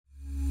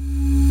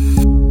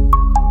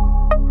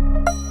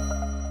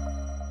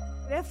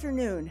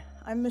afternoon.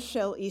 I'm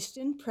Michelle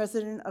Easton,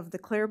 president of the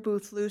Claire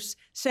Booth Luce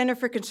Center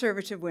for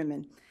Conservative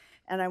Women.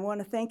 And I want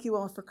to thank you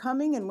all for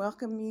coming and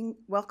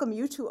welcome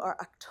you to our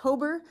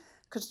October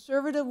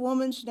Conservative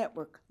Women's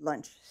Network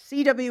Lunch,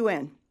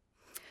 CWN.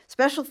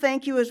 Special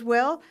thank you as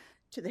well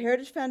to the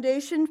Heritage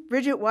Foundation,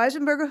 Bridget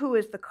Weisenberger, who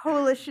is the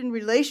Coalition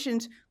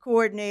Relations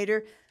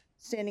Coordinator,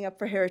 standing up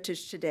for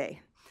Heritage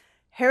today.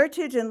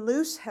 Heritage and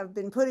Luce have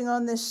been putting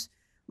on this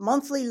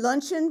monthly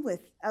luncheon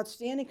with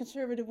outstanding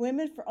conservative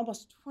women for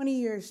almost 20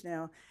 years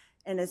now,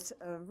 and it's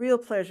a real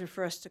pleasure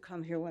for us to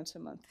come here once a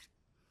month.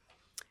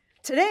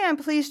 Today, I'm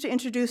pleased to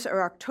introduce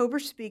our October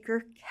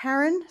speaker,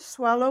 Karen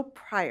Swallow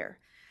Prior.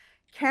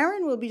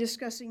 Karen will be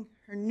discussing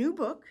her new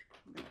book.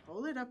 I'm going to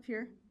hold it up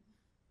here.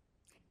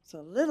 It's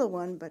a little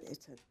one, but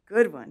it's a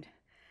good one.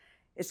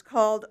 It's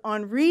called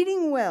On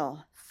Reading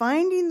Well,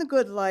 Finding the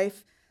Good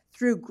Life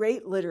Through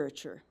Great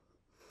Literature.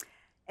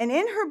 And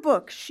in her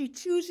book, she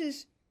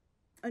chooses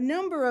a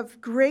number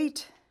of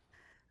great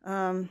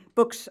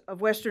books of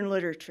Western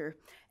literature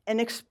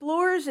and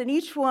explores in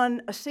each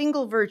one a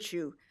single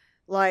virtue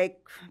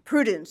like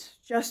prudence,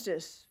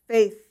 justice,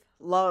 faith,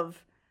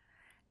 love.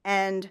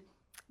 And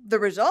the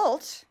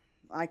result,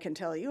 I can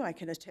tell you, I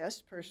can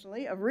attest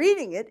personally, of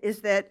reading it is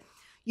that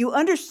you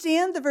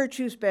understand the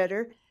virtues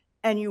better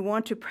and you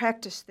want to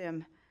practice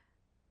them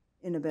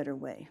in a better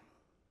way.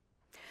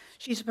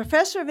 She's a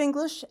professor of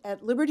English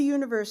at Liberty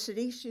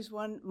University. She's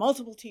won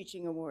multiple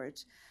teaching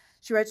awards.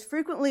 She writes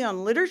frequently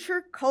on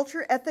literature,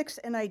 culture, ethics,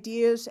 and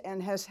ideas,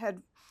 and has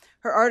had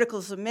her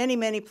articles in many,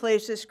 many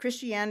places,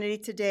 Christianity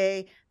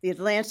Today, The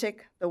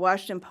Atlantic, The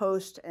Washington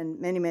Post, and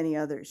many, many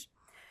others.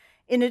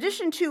 In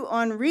addition to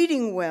On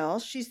Reading Well,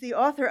 she's the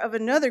author of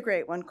another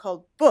great one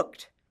called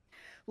Booked,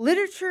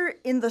 Literature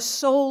in the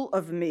Soul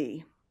of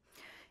Me,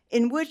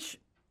 in which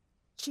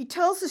she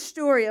tells the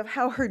story of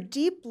how her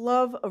deep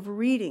love of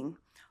reading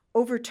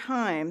over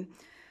time,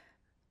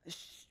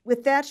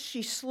 with that,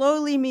 she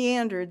slowly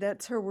meandered,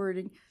 that's her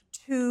wording,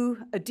 to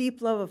a deep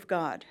love of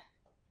God.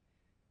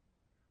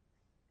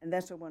 And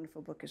that's a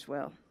wonderful book as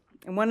well.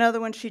 And one other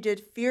one she did,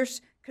 Fierce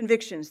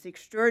Convictions, The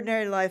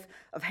Extraordinary Life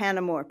of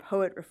Hannah More,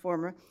 poet,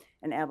 reformer,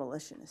 and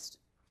abolitionist.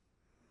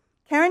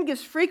 Karen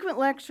gives frequent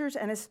lectures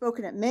and has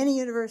spoken at many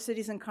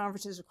universities and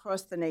conferences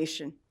across the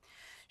nation.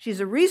 She's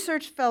a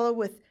research fellow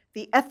with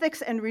the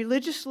Ethics and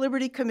Religious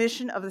Liberty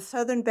Commission of the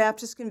Southern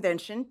Baptist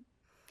Convention,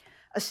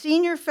 a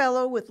senior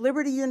fellow with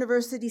Liberty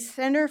University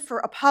Center for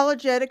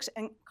Apologetics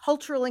and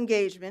Cultural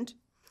Engagement,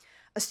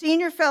 a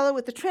senior fellow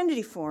with the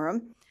Trinity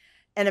Forum,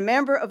 and a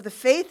member of the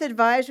Faith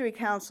Advisory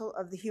Council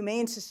of the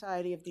Humane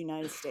Society of the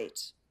United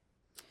States.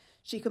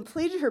 She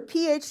completed her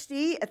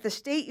PhD at the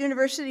State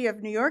University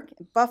of New York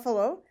in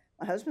Buffalo.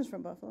 My husband's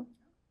from Buffalo.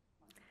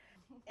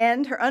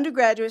 And her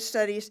undergraduate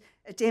studies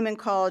at Damon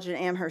College in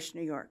Amherst,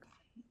 New York.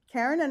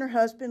 Karen and her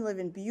husband live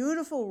in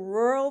beautiful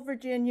rural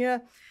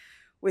Virginia,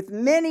 with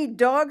many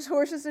dogs,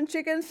 horses, and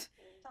chickens.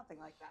 Something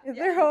like that. In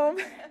their home.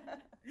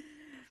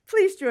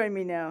 Please join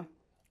me now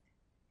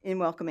in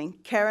welcoming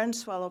Karen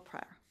Swallow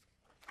Prior.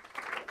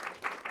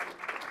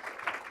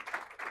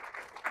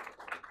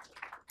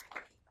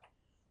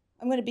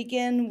 I'm going to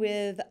begin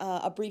with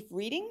a brief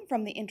reading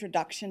from the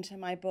introduction to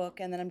my book,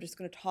 and then I'm just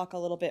going to talk a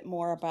little bit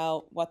more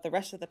about what the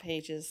rest of the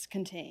pages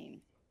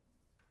contain.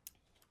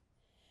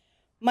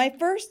 My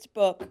first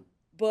book,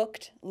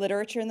 Booked,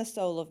 Literature in the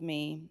Soul of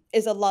Me,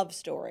 is a love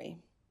story.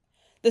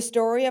 The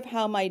story of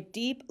how my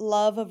deep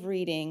love of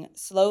reading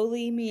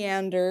slowly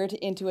meandered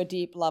into a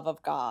deep love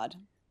of God.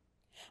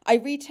 I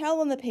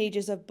retell in the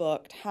pages of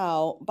Booked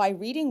how, by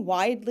reading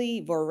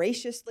widely,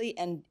 voraciously,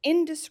 and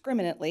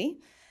indiscriminately,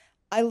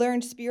 I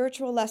learned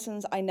spiritual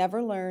lessons I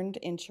never learned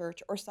in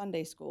church or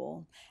Sunday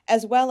school,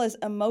 as well as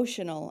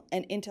emotional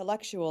and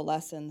intellectual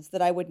lessons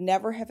that I would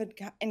never have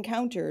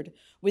encountered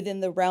within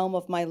the realm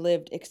of my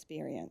lived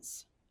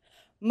experience.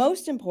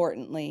 Most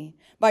importantly,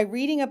 by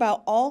reading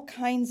about all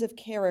kinds of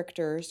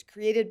characters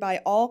created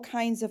by all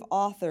kinds of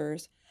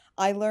authors,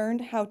 I learned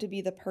how to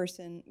be the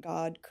person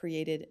God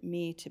created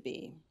me to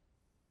be.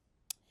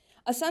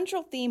 A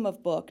central theme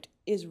of Booked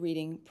is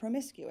reading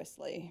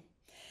promiscuously.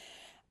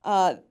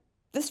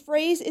 This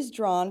phrase is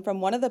drawn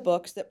from one of the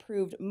books that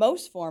proved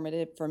most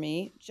formative for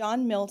me,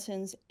 John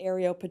Milton's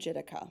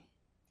Areopagitica.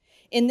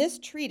 In this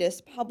treatise,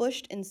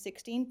 published in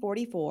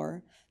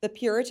 1644, the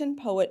Puritan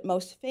poet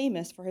most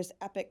famous for his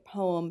epic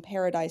poem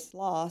Paradise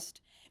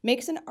Lost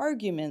makes an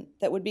argument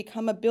that would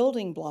become a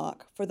building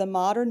block for the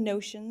modern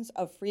notions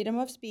of freedom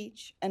of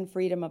speech and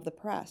freedom of the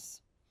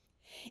press.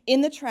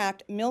 In the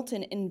tract,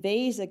 Milton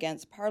inveighs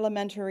against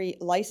parliamentary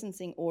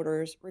licensing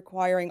orders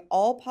requiring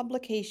all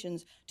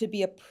publications to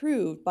be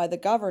approved by the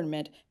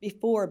government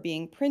before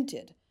being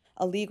printed,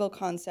 a legal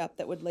concept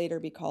that would later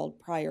be called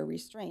prior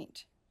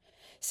restraint.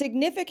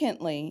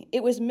 Significantly,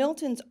 it was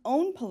Milton's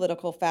own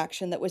political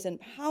faction that was in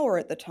power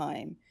at the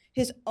time,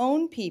 his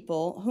own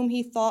people whom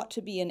he thought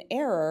to be in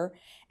error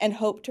and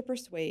hoped to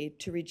persuade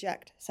to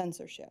reject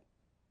censorship.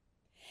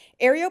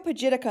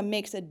 Areopagitica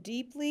makes a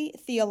deeply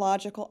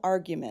theological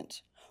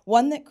argument,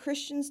 one that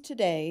Christians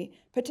today,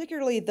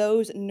 particularly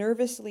those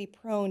nervously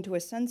prone to a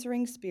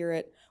censoring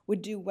spirit,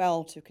 would do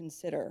well to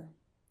consider.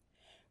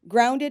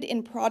 Grounded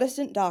in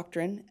Protestant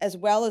doctrine, as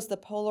well as the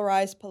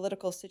polarized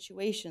political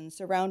situation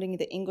surrounding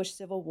the English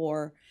Civil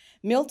War,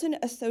 Milton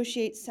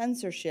associates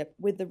censorship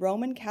with the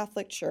Roman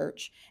Catholic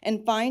Church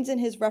and finds in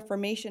his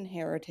Reformation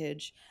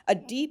heritage a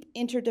deep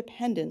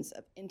interdependence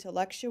of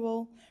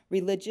intellectual,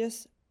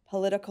 religious,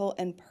 political,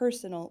 and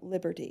personal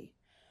liberty,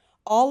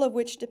 all of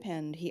which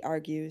depend, he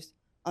argues,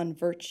 on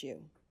virtue.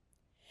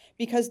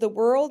 Because the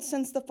world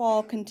since the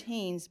fall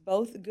contains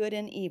both good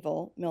and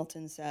evil,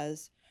 Milton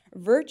says,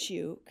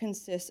 virtue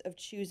consists of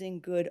choosing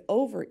good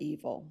over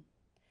evil.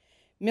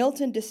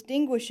 Milton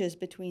distinguishes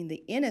between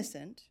the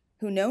innocent,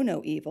 who know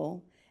no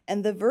evil,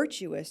 and the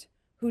virtuous,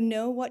 who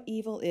know what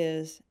evil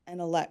is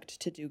and elect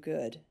to do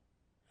good.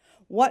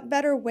 What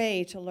better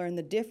way to learn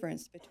the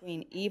difference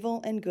between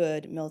evil and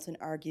good, Milton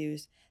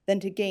argues, than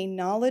to gain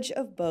knowledge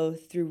of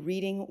both through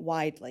reading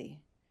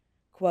widely?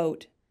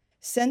 Quote,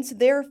 since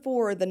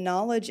therefore the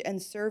knowledge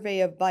and survey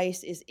of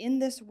vice is in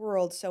this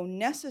world so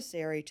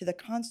necessary to the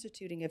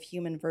constituting of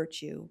human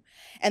virtue,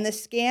 and the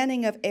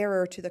scanning of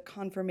error to the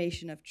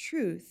confirmation of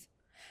truth,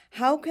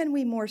 how can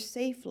we more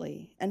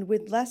safely and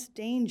with less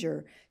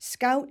danger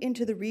scout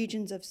into the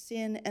regions of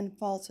sin and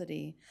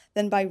falsity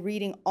than by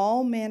reading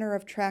all manner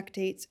of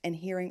tractates and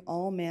hearing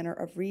all manner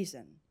of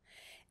reason?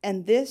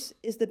 And this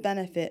is the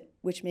benefit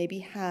which may be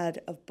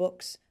had of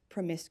books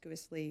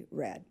promiscuously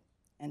read,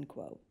 end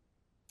quote.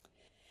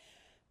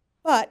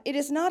 But it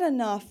is not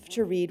enough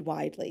to read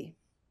widely.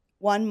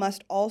 One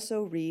must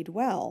also read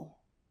well.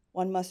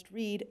 One must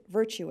read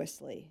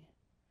virtuously.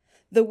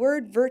 The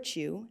word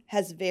virtue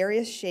has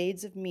various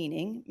shades of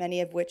meaning,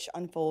 many of which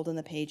unfold in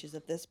the pages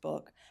of this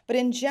book. But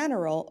in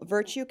general,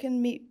 virtue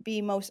can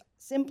be most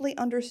simply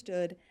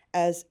understood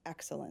as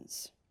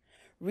excellence.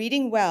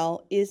 Reading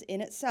well is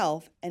in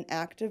itself an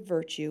act of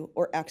virtue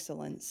or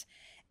excellence,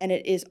 and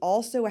it is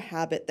also a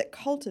habit that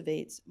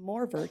cultivates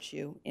more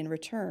virtue in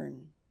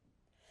return.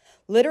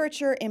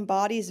 Literature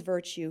embodies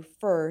virtue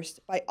first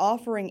by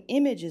offering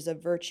images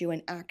of virtue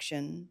in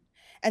action,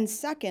 and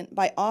second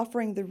by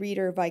offering the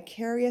reader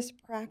vicarious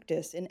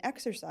practice in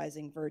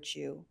exercising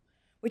virtue,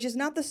 which is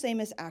not the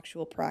same as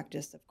actual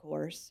practice, of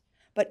course,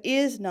 but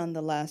is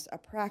nonetheless a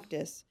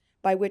practice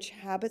by which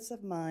habits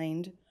of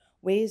mind,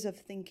 ways of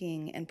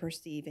thinking and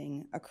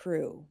perceiving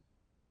accrue.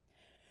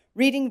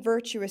 Reading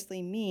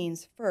virtuously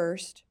means,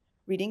 first,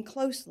 reading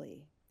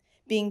closely,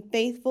 being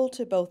faithful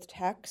to both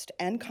text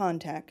and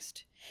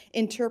context,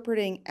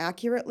 interpreting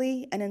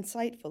accurately and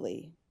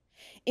insightfully.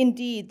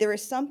 Indeed, there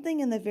is something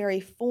in the very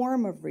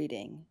form of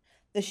reading,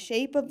 the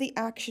shape of the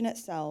action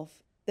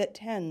itself, that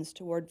tends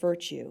toward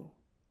virtue.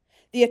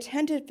 The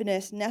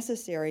attentiveness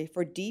necessary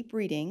for deep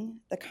reading,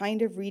 the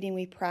kind of reading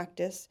we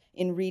practice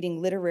in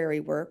reading literary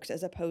works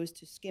as opposed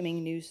to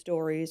skimming news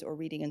stories or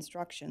reading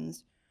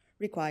instructions,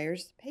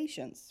 requires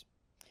patience.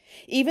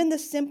 Even the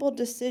simple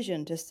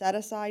decision to set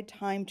aside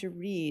time to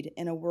read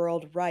in a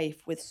world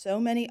rife with so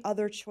many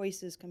other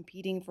choices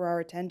competing for our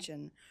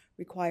attention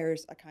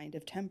requires a kind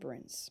of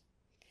temperance.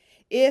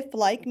 If,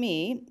 like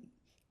me,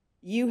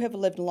 you have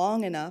lived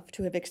long enough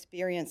to have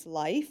experienced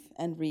life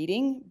and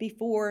reading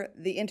before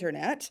the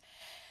internet,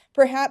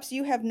 perhaps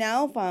you have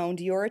now found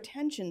your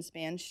attention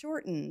span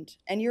shortened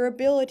and your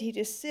ability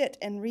to sit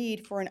and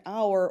read for an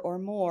hour or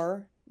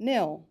more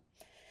nil.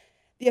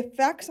 The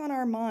effects on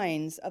our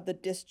minds of the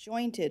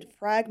disjointed,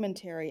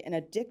 fragmentary, and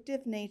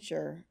addictive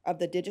nature of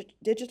the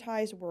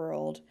digitized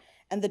world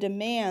and the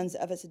demands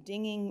of its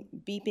dinging,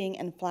 beeping,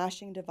 and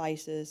flashing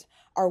devices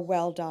are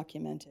well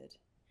documented.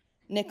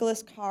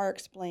 Nicholas Carr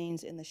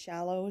explains in The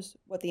Shallows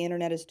what the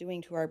internet is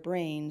doing to our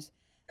brains,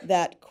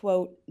 that,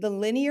 quote, the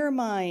linear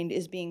mind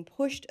is being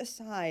pushed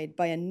aside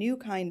by a new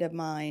kind of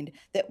mind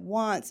that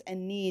wants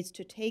and needs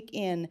to take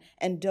in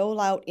and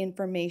dole out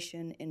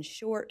information in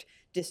short,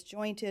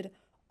 disjointed,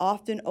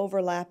 often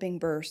overlapping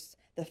bursts,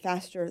 the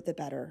faster the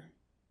better.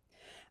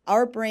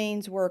 Our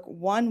brains work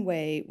one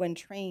way when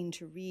trained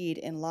to read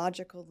in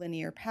logical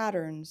linear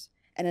patterns,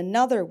 and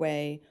another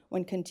way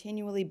when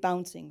continually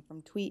bouncing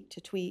from tweet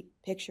to tweet,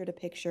 picture to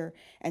picture,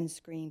 and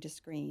screen to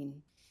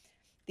screen.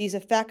 These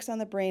effects on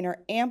the brain are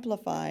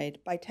amplified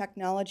by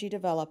technology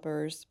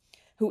developers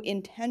who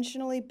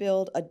intentionally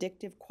build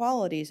addictive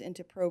qualities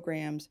into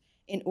programs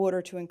in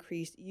order to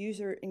increase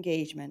user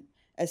engagement,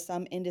 as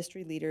some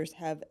industry leaders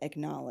have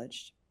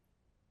acknowledged.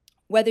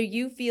 Whether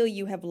you feel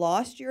you have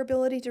lost your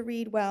ability to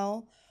read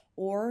well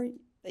or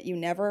that you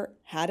never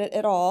had it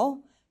at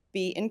all,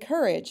 be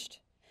encouraged.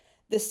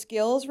 The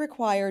skills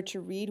required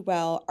to read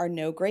well are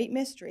no great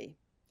mystery.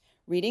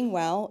 Reading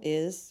well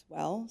is,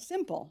 well,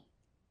 simple,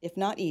 if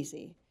not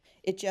easy.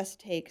 It just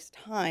takes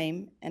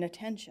time and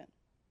attention.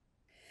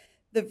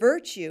 The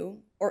virtue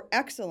or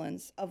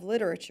excellence of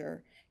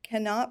literature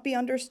cannot be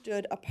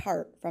understood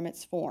apart from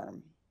its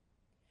form.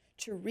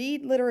 To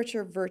read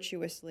literature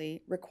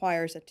virtuously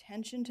requires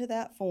attention to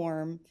that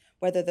form,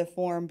 whether the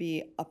form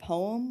be a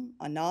poem,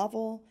 a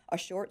novel, a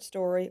short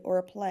story, or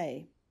a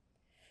play.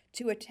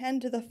 To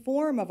attend to the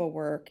form of a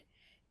work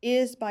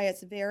is by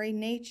its very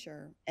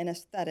nature an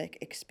aesthetic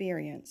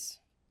experience.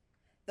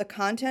 The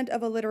content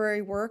of a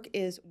literary work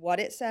is what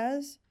it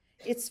says,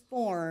 its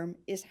form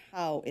is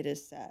how it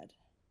is said.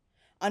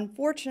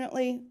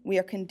 Unfortunately, we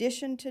are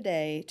conditioned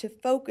today to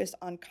focus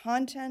on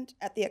content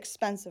at the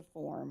expense of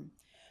form.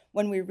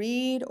 When we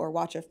read or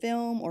watch a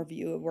film or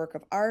view a work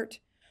of art,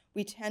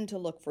 we tend to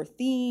look for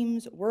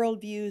themes,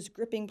 worldviews,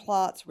 gripping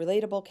plots,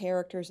 relatable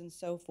characters, and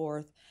so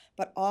forth,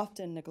 but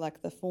often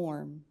neglect the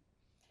form.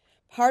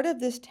 Part of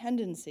this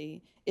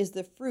tendency is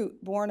the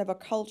fruit born of a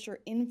culture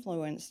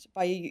influenced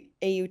by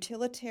a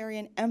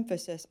utilitarian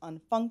emphasis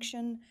on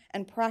function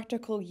and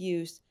practical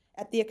use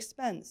at the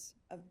expense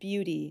of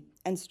beauty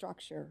and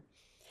structure.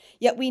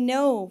 Yet we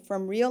know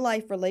from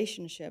real-life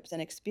relationships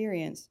and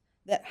experience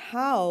that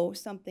how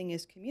something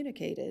is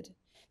communicated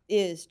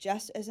is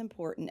just as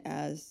important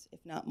as,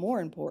 if not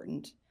more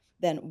important,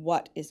 than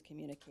what is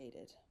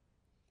communicated.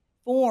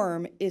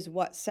 Form is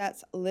what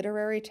sets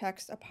literary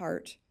texts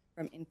apart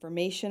from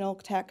informational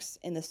texts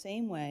in the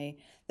same way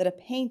that a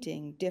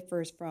painting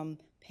differs from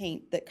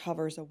paint that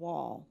covers a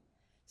wall.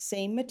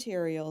 Same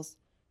materials,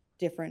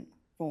 different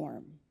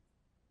form.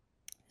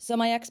 So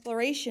my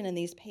exploration in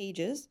these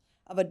pages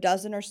of a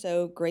dozen or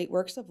so great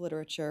works of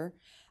literature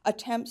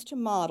attempts to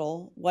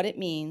model what it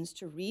means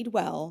to read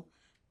well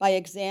by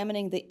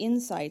examining the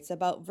insights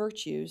about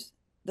virtues,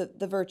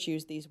 the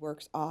virtues these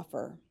works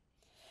offer.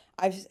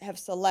 I have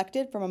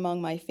selected from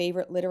among my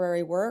favorite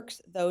literary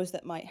works those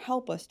that might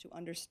help us to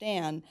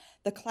understand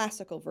the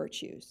classical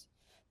virtues,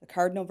 the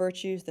cardinal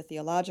virtues, the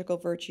theological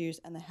virtues,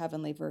 and the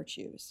heavenly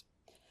virtues.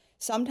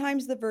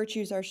 Sometimes the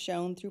virtues are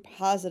shown through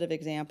positive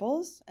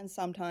examples, and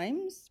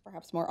sometimes,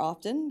 perhaps more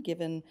often,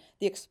 given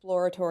the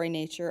exploratory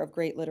nature of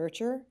great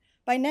literature,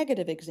 by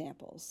negative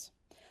examples.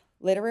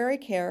 Literary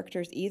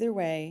characters, either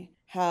way,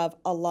 have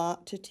a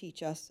lot to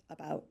teach us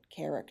about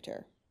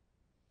character.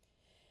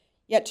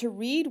 Yet to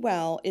read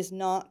well is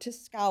not to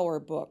scour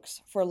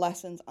books for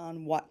lessons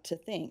on what to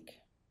think.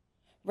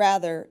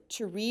 Rather,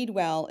 to read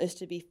well is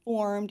to be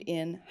formed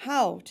in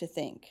how to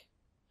think.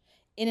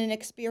 In an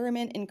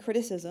experiment in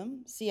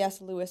criticism, C.S.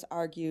 Lewis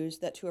argues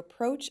that to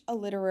approach a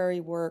literary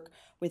work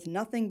with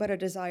nothing but a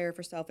desire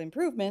for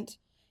self-improvement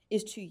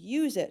is to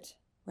use it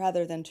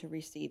rather than to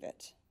receive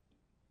it.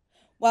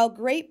 While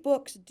great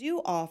books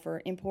do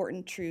offer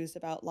important truths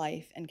about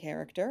life and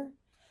character,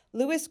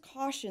 Lewis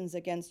cautions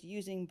against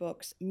using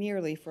books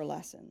merely for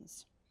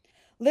lessons.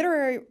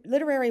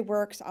 Literary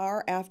works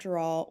are, after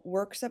all,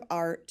 works of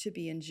art to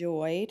be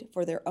enjoyed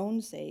for their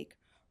own sake,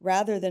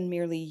 rather than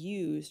merely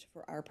used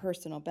for our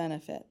personal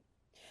benefit.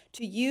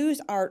 To use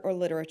art or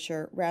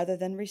literature rather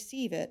than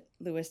receive it,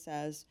 Lewis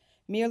says,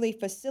 merely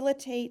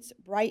facilitates,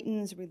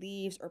 brightens,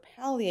 relieves, or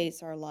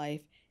palliates our life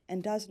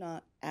and does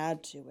not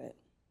add to it,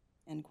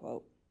 end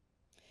quote.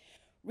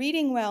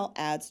 Reading well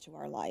adds to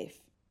our life,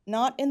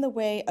 not in the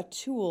way a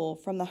tool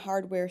from the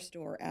hardware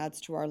store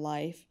adds to our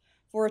life,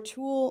 for a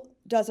tool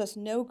does us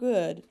no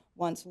good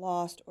once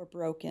lost or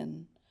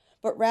broken,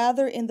 but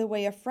rather in the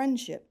way a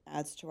friendship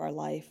adds to our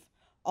life,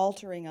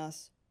 altering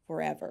us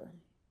forever.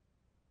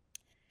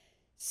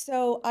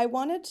 So I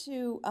wanted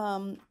to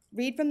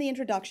read from the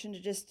introduction to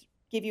just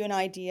give you an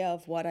idea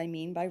of what I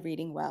mean by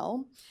reading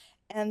well.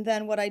 And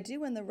then what I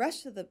do in the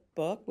rest of the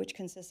book, which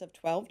consists of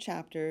 12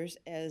 chapters,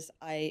 is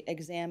I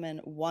examine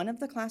one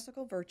of the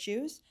classical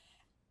virtues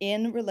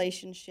in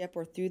relationship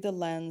or through the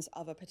lens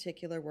of a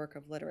particular work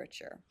of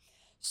literature.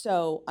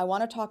 So I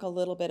want to talk a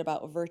little bit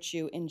about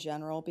virtue in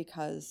general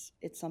because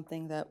it's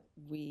something that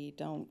we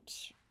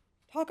don't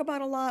talk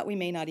about a lot. We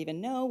may not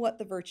even know what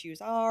the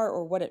virtues are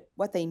or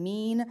what they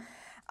mean.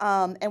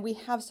 And we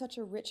have such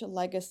a rich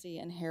legacy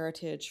and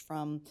heritage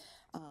from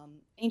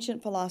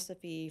ancient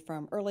philosophy,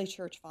 from early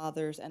church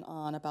fathers and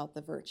on about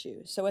the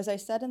virtues. So as I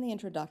said in the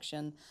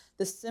introduction,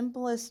 the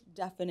simplest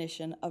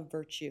definition of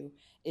virtue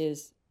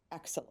is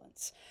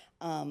excellence.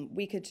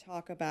 We could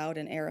talk about,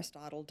 and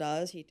Aristotle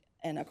does,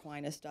 and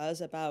Aquinas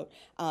does, about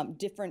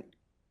different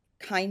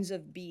kinds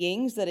of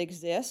beings that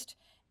exist.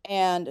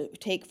 And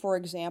take, for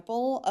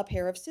example, a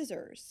pair of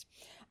scissors.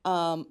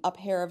 A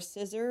pair of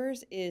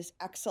scissors is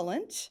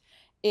excellent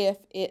if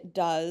it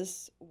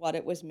does what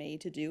it was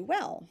made to do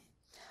well.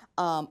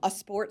 A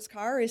sports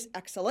car is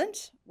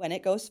excellent when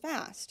it goes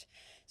fast.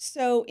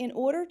 So in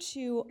order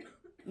to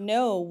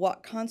know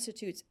what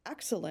constitutes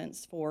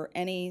excellence for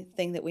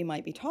anything that we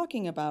might be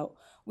talking about,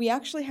 we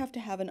actually have to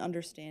have an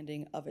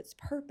understanding of its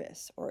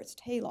purpose or its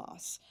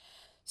telos.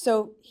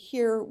 So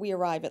here we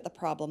arrive at the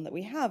problem that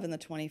we have in the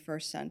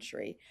 21st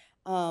century.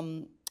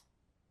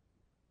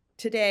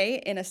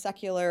 Today, in a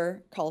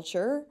secular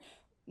culture,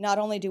 not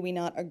only do we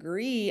not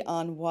agree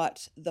on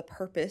what the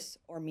purpose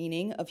or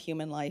meaning of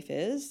human life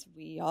is,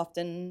 we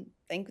often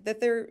think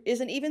that there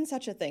isn't even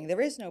such a thing.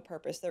 There is no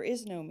purpose, there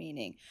is no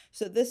meaning.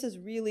 So this is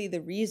really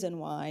the reason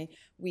why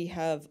we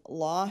have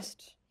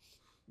lost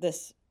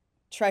this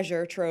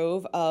treasure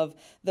trove of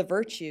the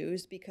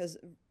virtues, because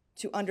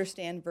to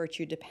understand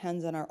virtue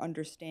depends on our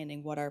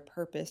understanding what our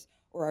purpose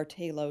or our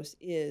telos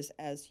is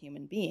as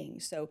human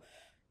beings. So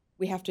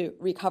we have to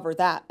recover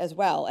that as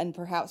well. And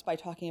perhaps by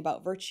talking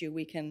about virtue,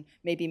 we can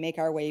maybe make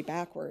our way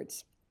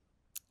backwards.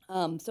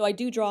 So I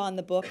do draw on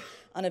the book,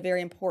 on a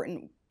very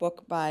important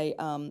book by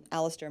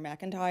Alistair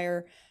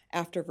MacIntyre,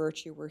 After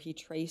Virtue, where he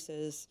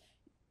traces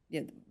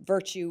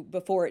virtue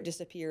before it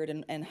disappeared,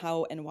 and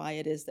how and why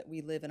it is that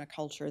we live in a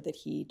culture that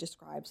he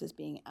describes as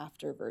being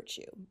after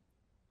virtue.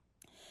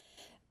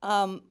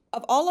 Of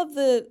all of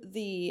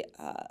the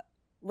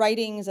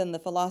writings and the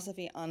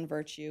philosophy on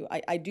virtue,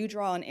 I do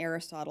draw on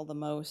Aristotle the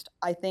most.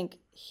 I think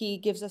he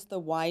gives us the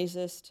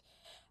wisest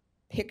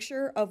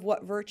picture of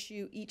what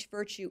each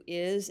virtue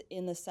is,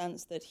 in the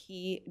sense that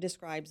he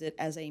describes it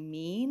as a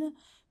mean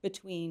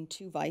between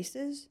two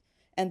vices.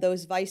 And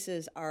those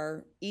vices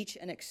are each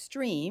an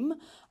extreme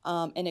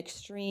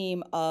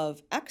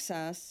of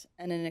excess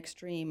and an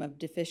extreme of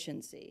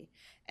deficiency.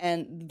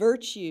 And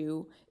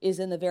virtue is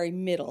in the very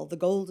middle, the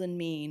golden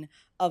mean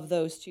of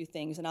those two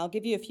things. And I'll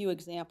give you a few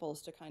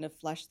examples to kind of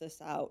flesh this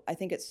out. I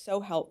think it's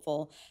so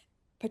helpful,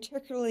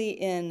 particularly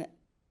in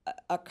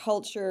a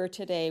culture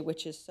today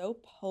which is so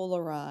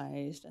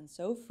polarized and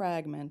so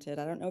fragmented.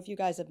 I don't know if you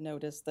guys have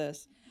noticed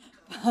this,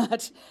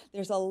 but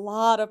there's a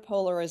lot of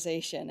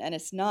polarization, and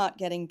it's not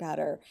getting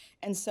better.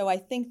 And so I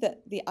think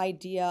that the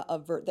idea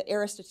of the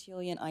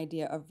Aristotelian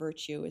idea of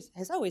virtue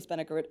has always been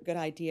a good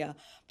idea,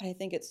 but I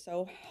think it's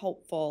so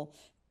helpful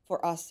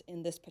for us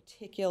in this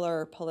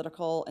particular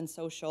political and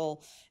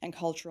social and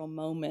cultural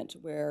moment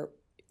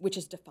which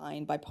is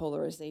defined by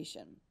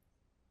polarization.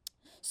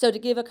 So to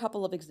give a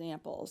couple of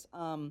examples,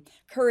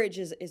 courage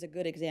is a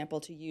good example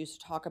to use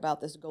to talk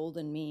about this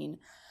golden mean.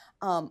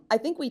 I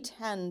think we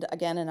tend,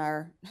 again, in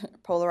our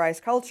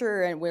polarized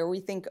culture, and where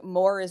we think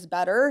more is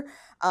better,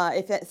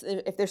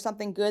 if there's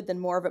something good, then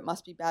more of it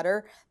must be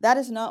better. That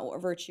is not what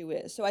virtue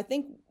is. So I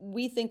think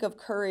we think of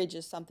courage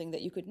as something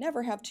that you could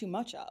never have too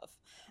much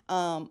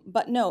of.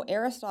 But no,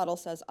 Aristotle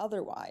says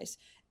otherwise.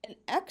 An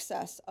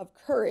excess of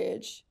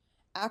courage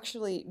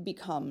actually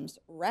becomes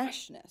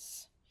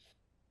rashness,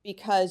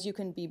 because you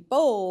can be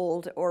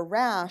bold or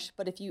rash,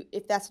 but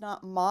if that's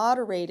not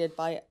moderated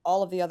by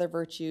all of the other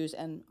virtues,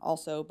 and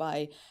also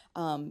by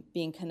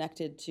being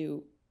connected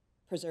to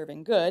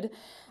preserving good,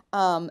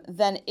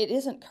 then it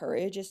isn't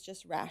courage, it's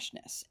just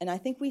rashness. And I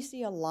think we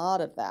see a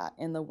lot of that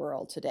in the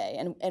world today.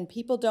 And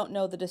people don't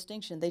know the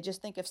distinction. They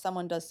just think if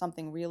someone does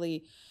something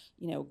really,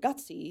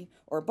 gutsy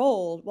or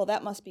bold, well,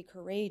 that must be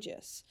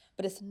courageous.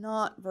 But it's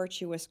not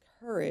virtuous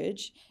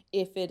courage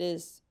if it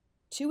is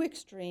too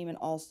extreme, and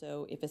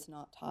also if it's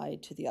not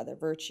tied to the other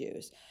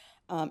virtues.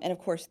 And of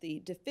course,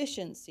 the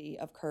deficiency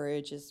of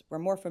courage, we're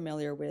more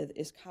familiar with,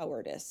 is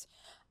cowardice.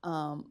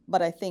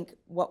 But I think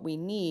what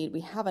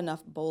we have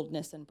enough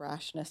boldness and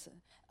brashness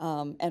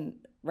and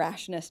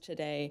rashness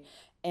today,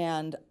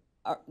 and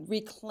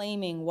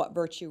reclaiming what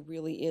virtue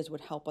really is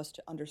would help us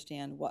to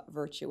understand what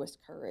virtuous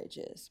courage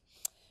is.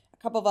 A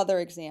couple of other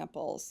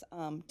examples.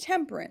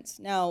 Temperance.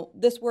 Now,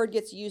 this word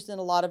gets used in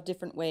a lot of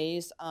different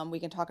ways. We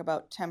can talk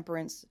about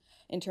temperance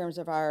in terms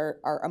of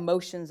our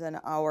emotions and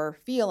our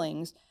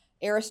feelings.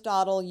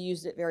 Aristotle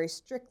used it very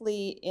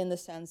strictly in the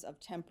sense of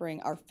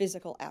tempering our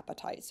physical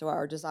appetite, so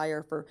our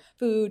desire for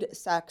food,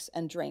 sex,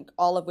 and drink,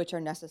 all of which are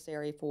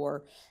necessary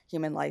for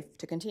human life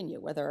to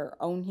continue, whether our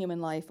own human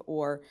life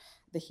or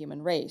the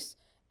human race.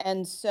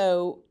 And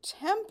so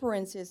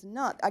temperance is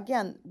not,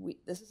 again,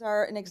 this is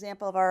an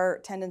example of our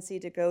tendency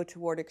to go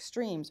toward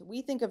extremes.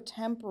 We think of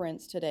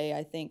temperance today,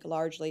 I think,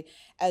 largely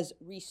as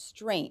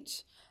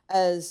restraint,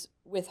 as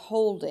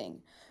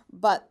withholding,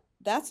 but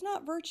that's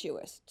not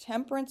virtuous.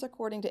 Temperance,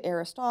 according to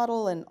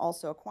Aristotle, and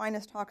also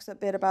Aquinas talks a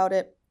bit about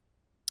it,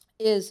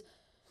 is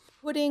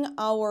putting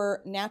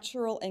our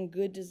natural and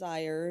good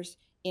desires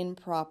in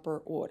proper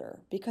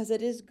order, because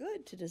it is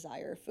good to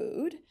desire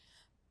food,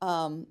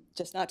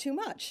 just not too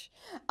much,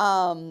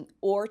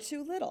 or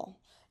too little.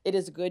 It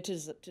is good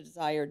to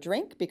desire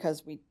drink,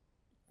 because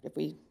if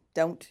we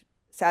don't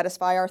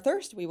satisfy our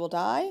thirst, we will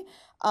die.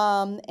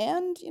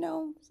 And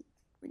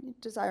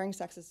desiring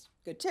sex is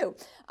good too.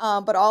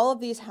 But all of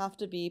these have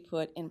to be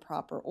put in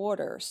proper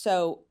order.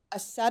 So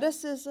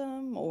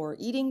asceticism or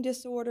eating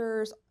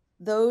disorders,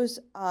 those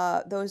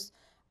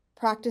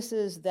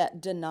practices that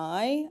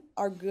deny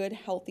our good,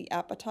 healthy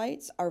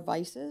appetites, our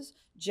vices,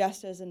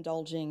 just as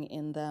indulging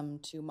in them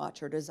too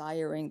much or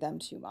desiring them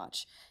too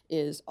much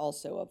is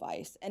also a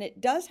vice. And it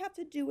does have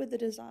to do with the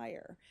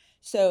desire.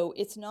 So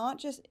it's not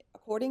just,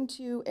 according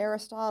to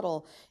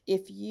Aristotle,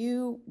 if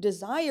you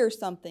desire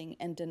something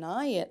and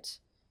deny it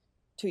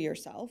to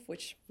yourself,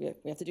 which we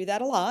have to do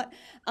that a lot,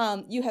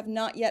 you have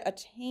not yet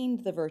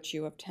attained the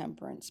virtue of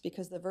temperance,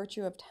 because the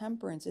virtue of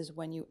temperance is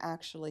when you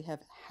actually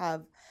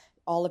have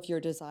all of your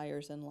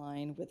desires in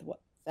line with what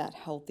that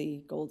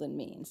healthy golden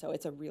mean. So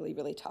it's a really,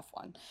 really tough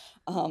one,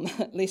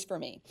 at least for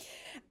me.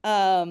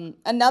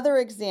 Another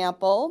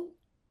example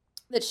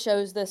that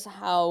shows this,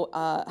 how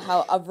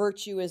a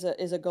virtue is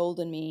a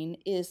golden mean,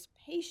 is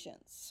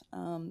patience.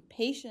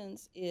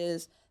 Patience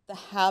is the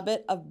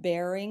habit of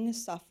bearing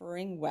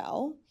suffering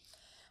well.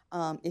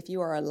 If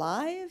you are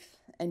alive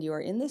and you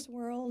are in this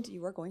world,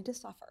 you are going to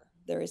suffer.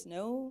 There is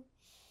no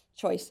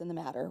choice in the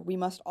matter. We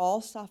must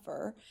all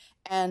suffer,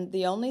 and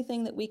the only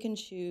thing that we can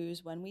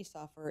choose when we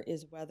suffer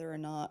is whether or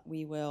not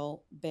we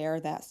will bear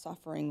that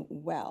suffering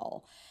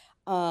well.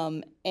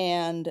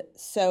 And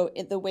so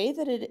the way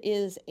that it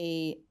is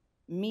a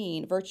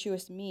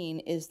virtuous mean,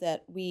 is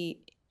that we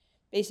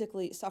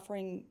basically,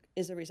 suffering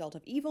is a result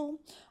of evil.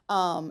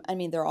 I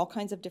mean, there are all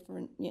kinds of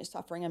different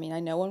suffering. I mean, I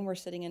know when we're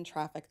sitting in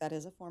traffic, that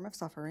is a form of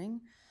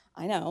suffering.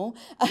 I know.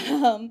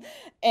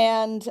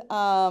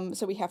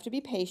 So we have to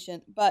be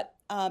patient. But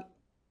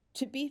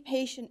to be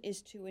patient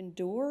is to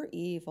endure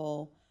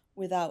evil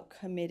without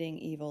committing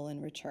evil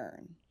in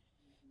return.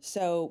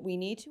 So we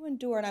need to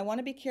endure, and I want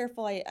to be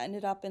careful. I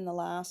ended up in the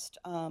last,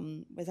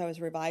 as I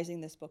was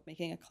revising this book,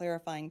 making a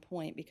clarifying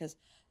point, because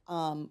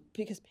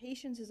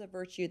patience is a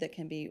virtue that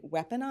can be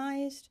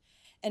weaponized,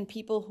 and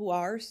people who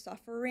are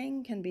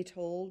suffering can be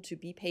told to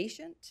be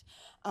patient,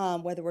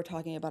 whether we're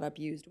talking about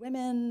abused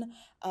women,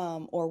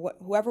 or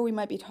whoever we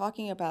might be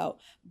talking about.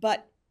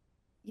 But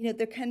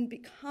there can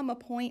become a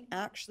point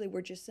actually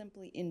where just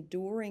simply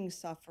enduring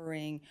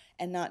suffering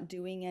and not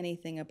doing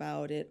anything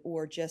about it,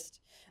 or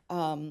just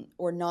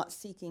or not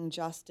seeking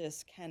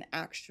justice, can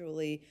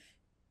actually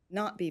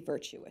not be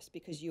virtuous,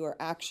 because you are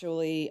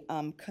actually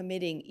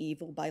committing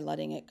evil by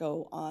letting it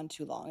go on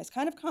too long. It's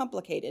kind of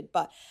complicated,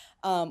 but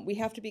we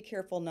have to be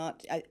careful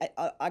not.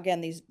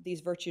 Again,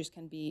 these virtues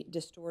can be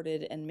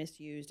distorted and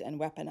misused and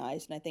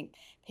weaponized, and I think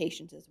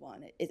patience is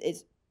one.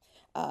 It's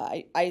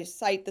I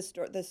cite this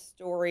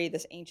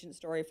ancient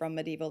story from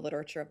medieval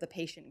literature of the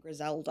patient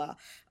Griselda,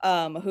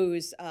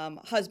 whose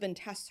husband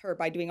tests her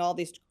by doing all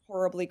these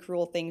horribly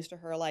cruel things to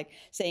her, like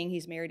saying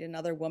he's married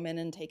another woman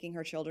and taking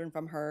her children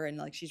from her, and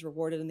like she's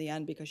rewarded in the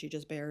end because she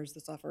just bears the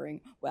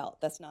suffering. Well,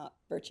 that's not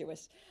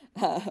virtuous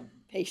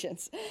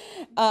patience.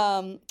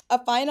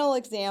 A final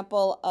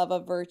example of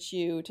a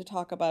virtue to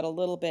talk about a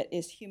little bit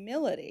is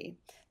humility.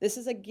 This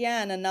is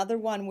again another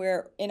one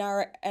where in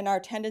our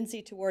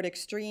tendency toward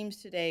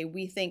extremes today,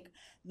 we think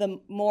the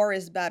more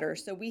is better.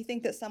 So we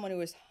think that someone who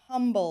is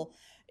humble,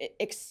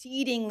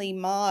 exceedingly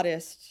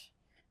modest,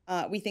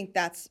 we think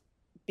that's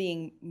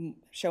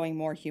showing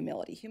more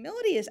humility.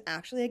 Humility is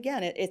actually,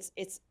 again, it's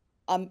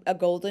a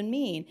golden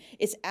mean.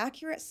 It's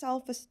accurate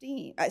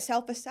self-esteem,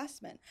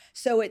 self-assessment.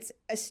 So it's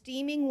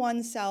esteeming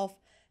oneself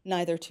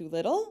neither too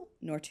little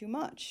nor too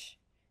much.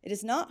 It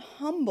is not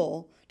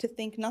humble to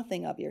think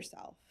nothing of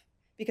yourself,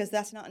 because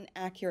that's not an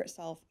accurate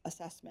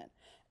self-assessment.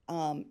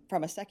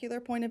 From a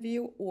secular point of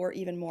view, or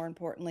even more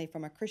importantly,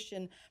 from a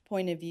Christian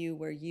point of view,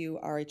 where you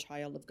are a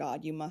child of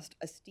God, you must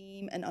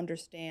esteem and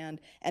understand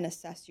and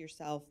assess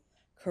yourself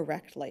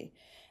correctly,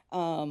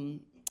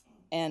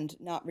 and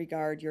not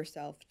regard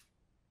yourself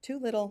too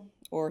little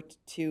or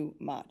too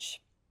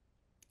much.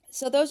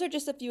 So those are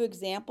just a few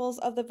examples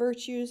of the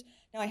virtues.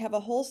 Now I have a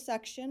whole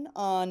section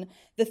on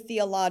the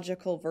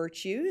theological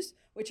virtues,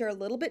 which are a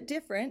little bit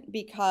different,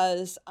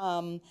 because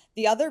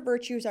the other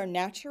virtues are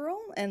natural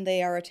and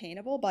they are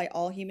attainable by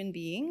all human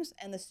beings,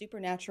 and the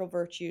supernatural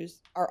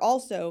virtues are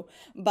also,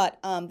 but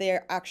they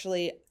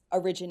actually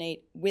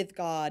originate with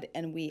God,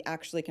 and we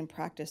actually can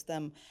practice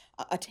them,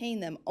 attain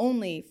them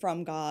only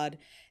from God.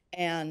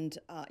 And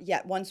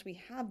yet, once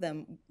we have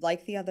them,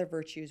 like the other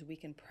virtues, we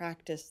can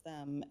practice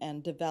them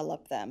and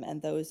develop them.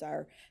 And those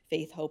are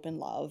faith, hope, and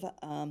love.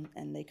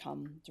 And they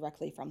come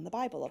directly from the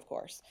Bible, of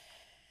course.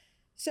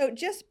 So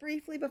just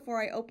briefly,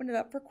 before I open it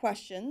up for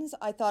questions,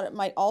 I thought it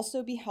might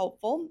also be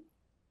helpful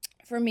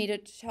for me to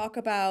talk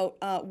about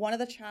one of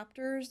the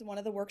chapters, one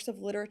of the works of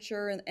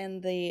literature,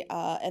 and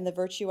the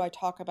virtue I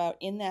talk about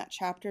in that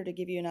chapter, to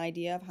give you an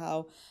idea of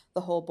how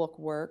the whole book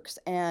works.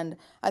 And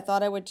I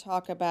thought I would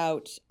talk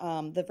about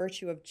the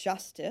virtue of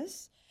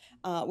justice,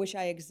 which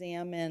I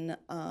examine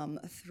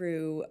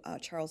through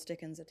Charles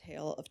Dickens' A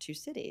Tale of Two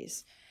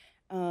Cities.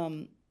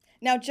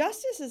 Now,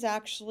 justice is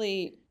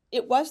actually,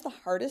 it was the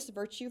hardest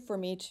virtue for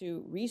me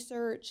to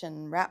research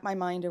and wrap my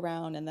mind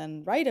around and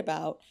then write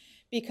about,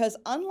 because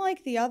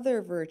unlike the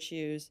other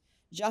virtues,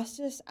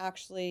 justice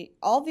actually,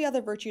 all the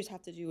other virtues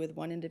have to do with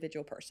one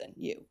individual person,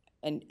 you,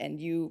 and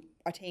you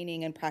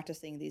attaining and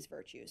practicing these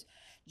virtues.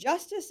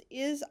 Justice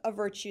is a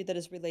virtue that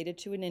is related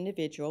to an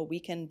individual. We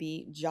can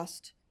be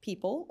just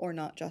people or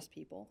not just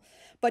people,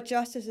 but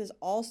justice is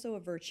also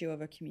a virtue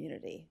of a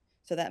community.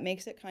 So that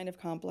makes it kind of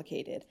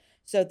complicated.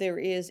 So there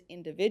is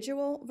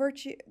individual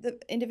virtue, the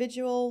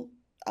individual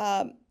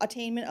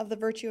attainment of the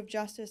virtue of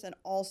justice, and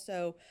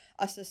also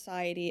a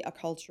society, a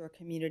culture, a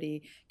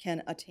community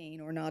can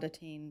attain or not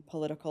attain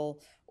political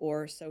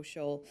or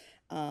social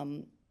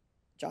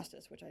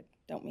justice, which I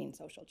don't mean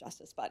social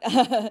justice, but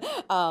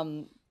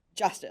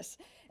justice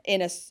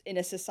in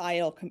a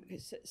societal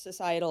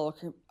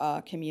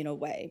communal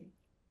way.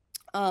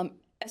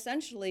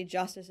 Essentially,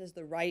 justice is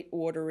the right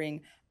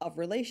ordering of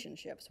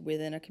relationships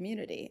within a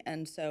community.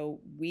 And so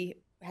we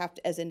have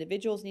to, as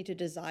individuals, need to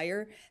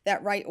desire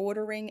that right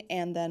ordering.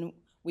 And then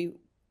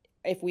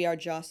if we are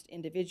just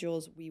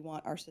individuals, we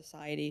want our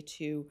society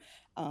to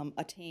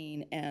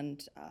attain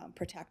and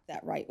protect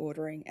that right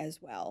ordering as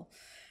well.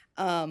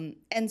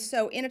 And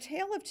so in A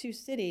Tale of Two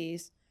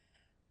Cities,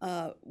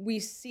 we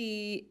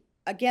see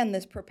again,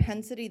 this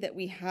propensity that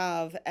we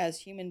have as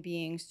human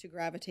beings to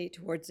gravitate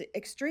towards the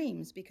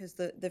extremes, because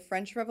the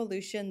French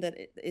Revolution that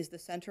is the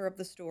center of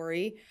the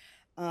story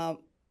uh,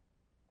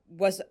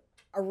 was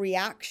a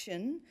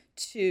reaction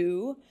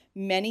to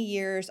many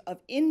years of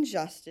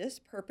injustice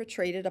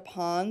perpetrated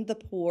upon the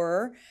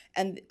poor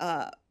and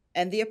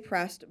the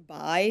oppressed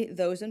by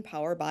those in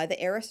power, by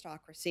the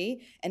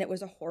aristocracy, and it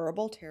was a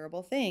horrible,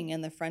 terrible thing.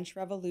 And the French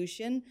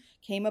Revolution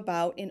came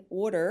about in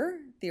order,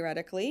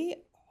 theoretically,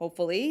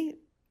 hopefully,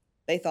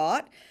 they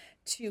thought,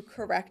 to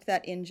correct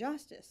that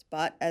injustice.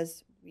 But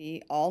as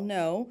we all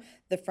know,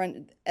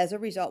 as a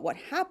result, what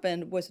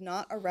happened was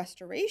not a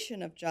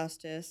restoration of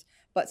justice,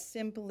 but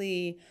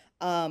simply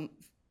an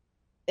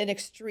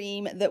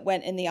extreme that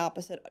went in the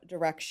opposite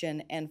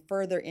direction, and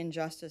further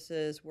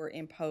injustices were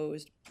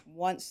imposed.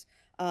 Once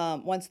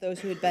those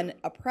who had been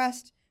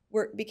oppressed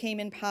became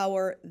in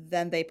power,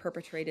 then they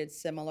perpetrated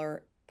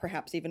similar,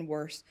 perhaps even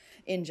worse,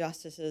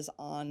 injustices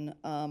on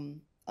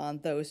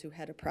those who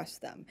had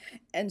oppressed them.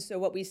 And so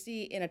what we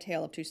see in A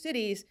Tale of Two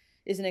Cities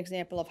is an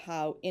example of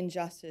how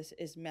injustice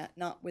is met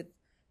not with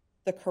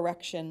the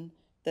correction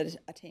that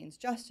attains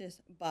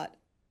justice, but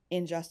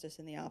injustice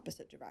in the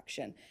opposite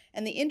direction.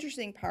 And the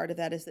interesting part of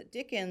that is that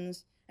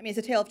Dickens, I mean, it's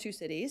A Tale of Two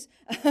Cities,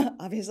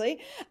 obviously.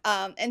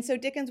 And so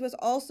Dickens was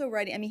also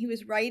writing, I mean, he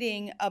was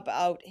writing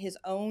about his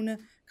own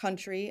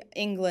country,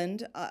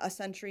 England, a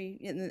century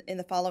in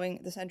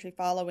the century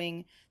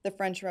following the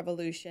French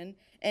Revolution.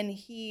 And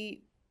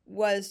he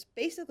was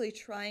basically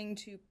trying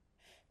to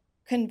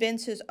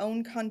convince his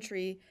own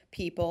country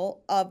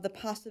people of the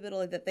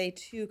possibility that they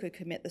too could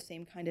commit the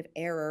same kind of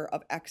error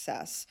of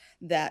excess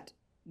that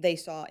they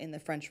saw in the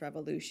French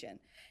Revolution.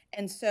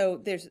 And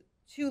so there's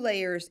two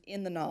layers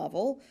in the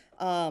novel.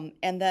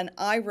 And then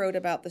I wrote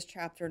about this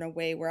chapter in a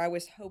way where I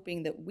was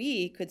hoping that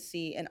we could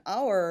see in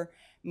our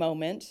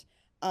moment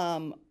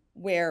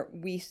where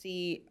we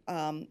see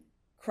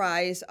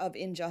cries of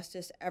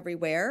injustice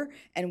everywhere,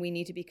 and we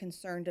need to be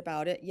concerned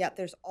about it. Yet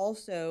there's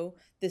also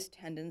this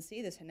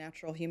tendency, this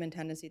natural human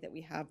tendency that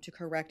we have to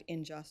correct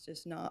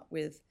injustice, not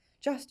with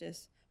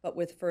justice, but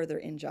with further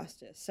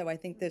injustice. So I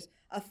think there's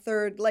a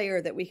third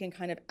layer that we can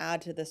kind of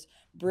add to this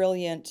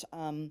brilliant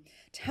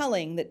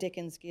telling that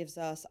Dickens gives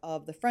us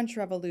of the French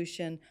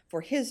Revolution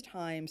for his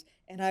times,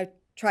 and I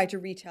try to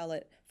retell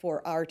it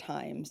for our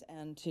times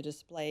and to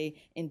display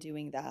in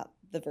doing that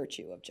the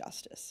virtue of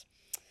justice.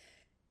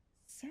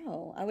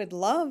 So I would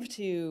love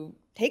to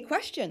take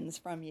questions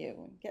from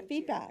you, get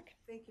feedback.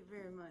 Thank you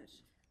very much.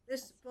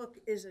 This book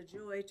is a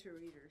joy to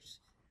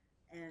readers,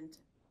 and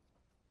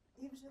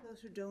even to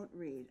those who don't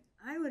read,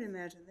 I would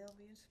imagine they'll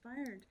be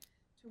inspired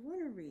to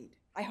want to read.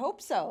 I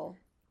hope so.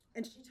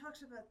 And she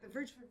talks about the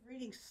virtue of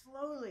reading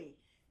slowly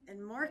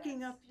and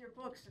marking up your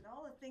books and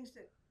all the things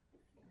that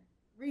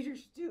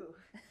readers do.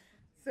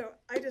 So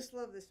I just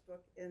love this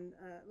book and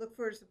look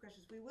forward to some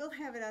questions. We will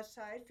have it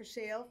outside for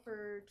sale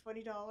for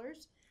 $20.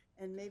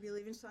 And maybe you'll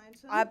even sign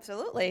some?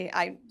 Absolutely.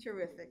 I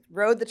Terrific.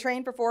 rode the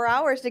train for 4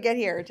 hours to get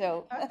here.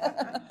 So.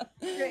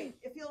 Great.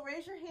 If you'll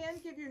raise your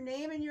hand, give your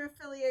name and your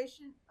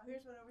affiliation. Oh,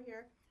 here's one over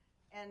here.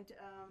 And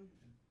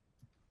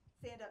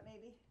stand up,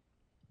 maybe.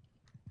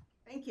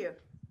 Thank you.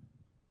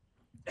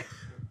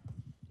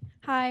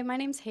 Hi, my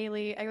name's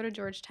Haley. I go to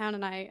Georgetown,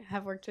 and I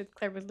have worked with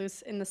Clare Boothe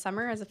Luce in the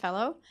summer as a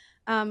fellow.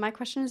 My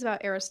question is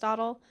about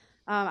Aristotle.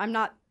 I'm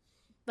not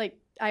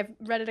I've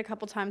read it a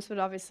couple times, but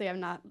obviously I'm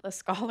not a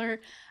scholar.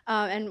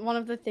 And one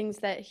of the things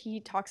that he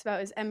talks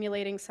about is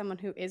emulating someone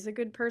who is a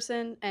good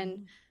person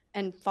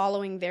and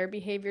following their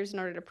behaviors in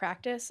order to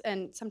practice.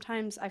 And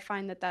sometimes I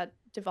find that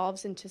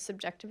devolves into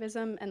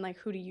subjectivism and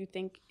who do you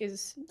think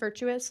is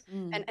virtuous?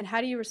 And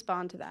how do you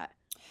respond to that?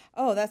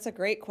 Oh, that's a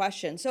great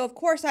question. So of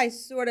course I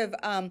sort of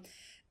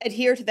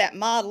adhere to that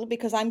model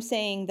because I'm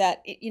saying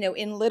that,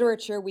 in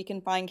literature we can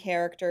find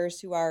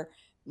characters who are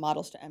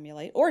models to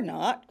emulate or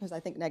not, because I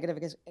think negative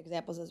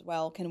examples as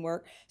well can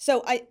work.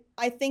 So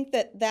I think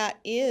that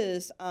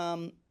is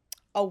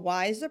a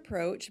wise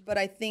approach, but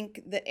I think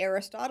that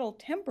Aristotle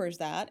tempers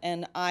that,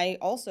 and I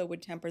also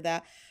would temper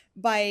that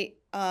by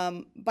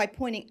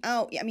pointing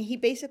out, I mean, he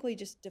basically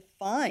just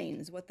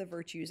defines what the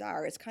virtues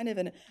are. It's kind of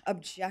an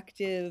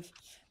objective,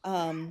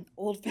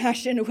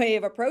 old-fashioned way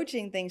of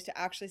approaching things to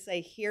actually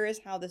say, here is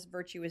how this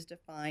virtue is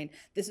defined.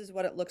 This is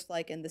what it looks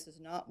like, and this is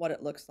not what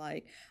it looks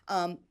like.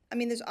 I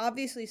mean, there's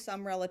obviously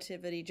some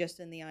relativity just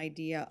in the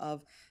idea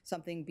of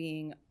something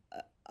being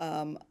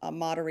a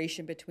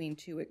moderation between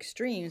two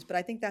extremes, but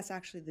I think that's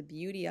actually the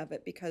beauty of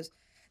it, because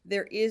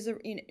there is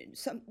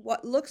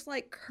what looks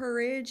like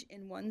courage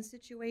in one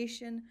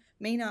situation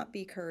may not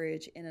be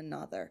courage in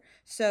another.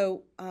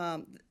 So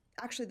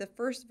actually the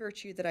first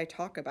virtue that I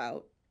talk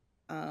about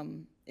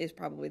is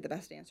probably the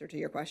best answer to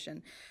your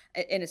question,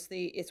 and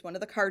it's one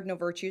of the cardinal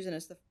virtues,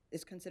 and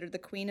it's considered the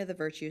queen of the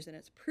virtues, and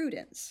it's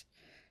prudence.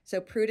 So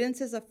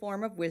prudence is a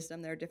form of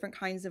wisdom. There are different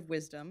kinds of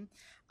wisdom.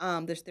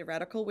 There's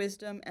theoretical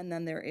wisdom, and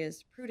then there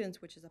is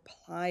prudence, which is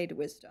applied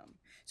wisdom.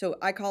 So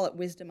I call it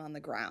wisdom on the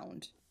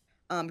ground,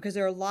 because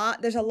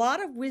there's a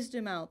lot of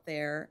wisdom out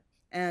there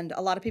and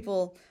a lot of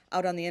people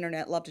out on the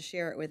internet love to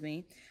share it with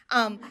me.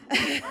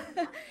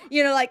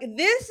 You know, like,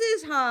 this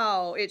is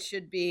how it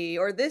should be,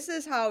 or this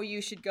is how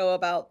you should go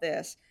about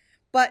this.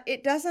 But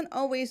it doesn't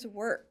always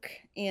work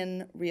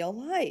in real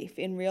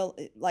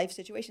life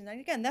situations. And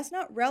again, that's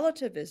not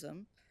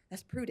relativism,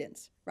 that's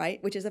prudence,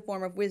 right? Which is a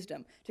form of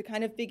wisdom to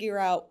kind of figure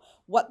out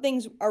what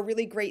things are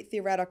really great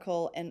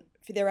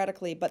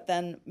theoretically, but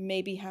then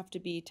maybe have to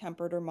be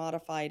tempered or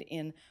modified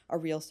in a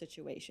real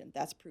situation.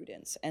 That's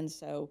prudence. And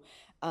so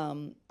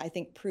I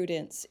think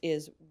prudence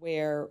is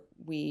where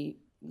we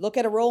look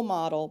at a role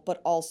model,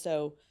 but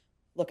also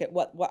look at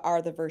what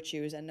are the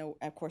virtues. And no,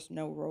 of course,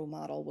 no role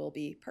model will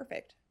be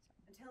perfect.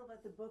 And tell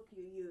about the book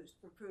you used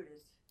for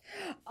prudence.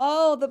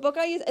 Oh, the book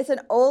I use, it's an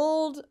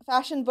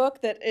old-fashioned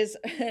book that is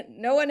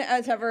no one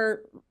has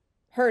ever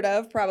heard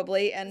of,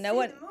 probably, and no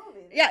one.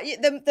 Yeah,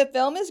 the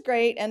film is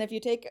great, and if you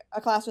take a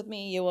class with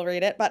me, you will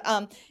read it. But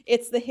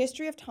it's The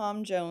History of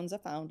Tom Jones, a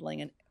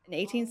Foundling, an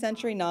 18th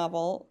century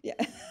novel. Yeah.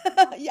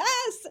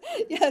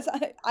 yes,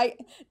 I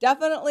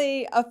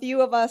definitely, a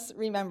few of us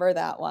remember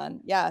that one.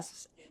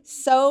 Yes,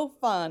 so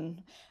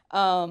fun,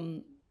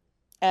 and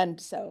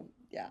so.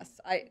 Yes,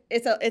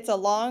 it's a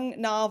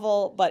long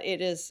novel, but it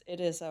is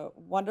a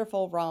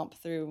wonderful romp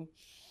through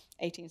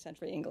 18th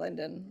century England,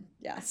 and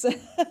yes,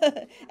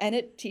 and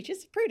it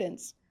teaches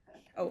prudence.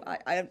 Oh,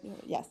 I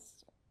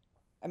yes.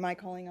 Am I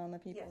calling on the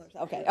people?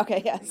 Yes.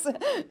 Okay, yes.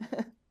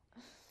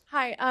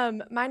 Hi,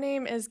 my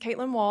name is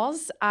Caitlin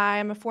Walls.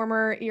 I'm a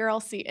former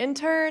ERLC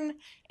intern,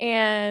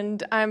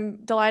 and I'm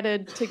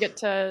delighted to get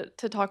to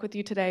talk with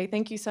you today.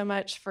 Thank you so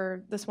much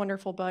for this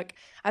wonderful book.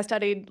 I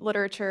studied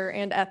literature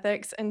and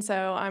ethics, and so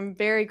I'm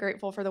very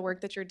grateful for the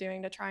work that you're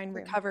doing to try and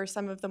recover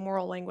some of the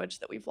moral language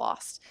that we've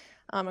lost,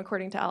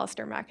 according to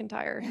Alistair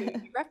McIntyre, who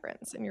you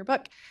reference in your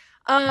book.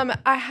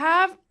 I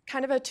have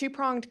kind of a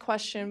two-pronged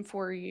question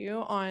for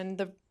you on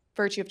the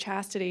virtue of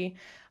chastity.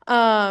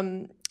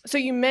 So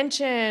you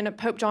mentioned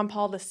Pope John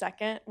Paul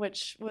II,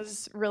 which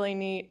was really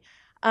neat.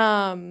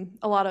 A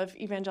lot of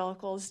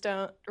evangelicals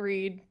don't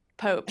read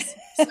popes,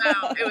 so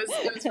it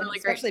was really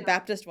great. Especially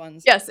Baptist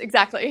ones. Yes,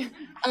 exactly.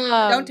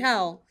 Don't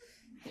tell.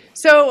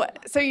 So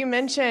you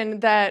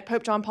mentioned that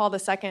Pope John Paul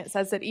II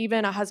says that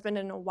even a husband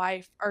and a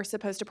wife are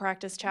supposed to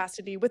practice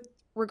chastity with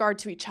regard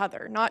to each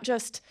other.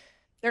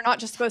 They're not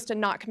just supposed to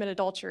not commit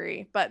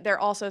adultery, but they're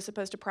also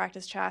supposed to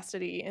practice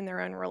chastity in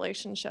their own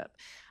relationship,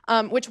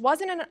 which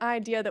wasn't an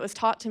idea that was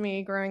taught to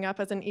me growing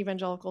up as an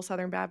evangelical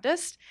Southern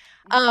Baptist.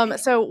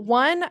 So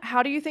one,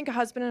 how do you think a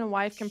husband and a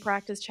wife can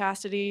practice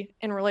chastity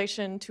in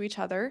relation to each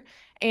other?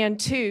 And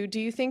two, do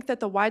you think that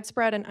the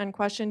widespread and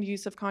unquestioned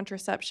use of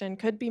contraception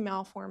could be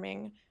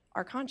malforming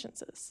our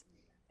consciences?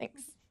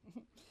 Thanks.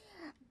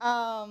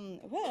 Well,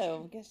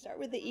 we're gonna start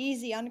with the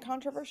easy,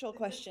 uncontroversial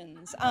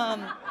questions.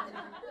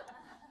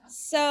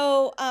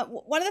 So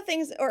one of the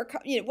things, or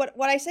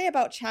what I say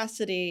about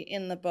chastity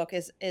in the book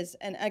is,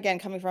 and again,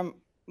 coming from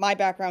my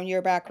background,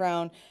 your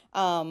background,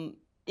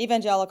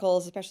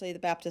 evangelicals, especially the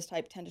Baptist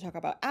type, tend to talk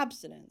about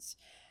abstinence,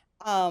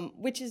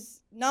 which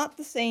is not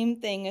the same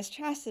thing as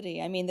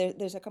chastity. I mean,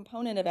 there's a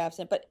component of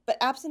abstinence, but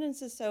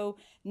abstinence is so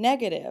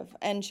negative,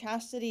 and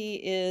chastity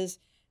is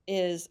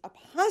a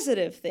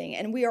positive thing,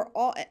 and we are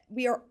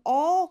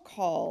all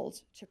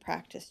called to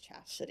practice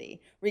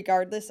chastity,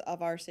 regardless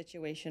of our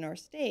situation or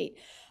state.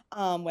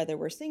 Whether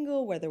we're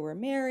single, whether we're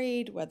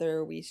married,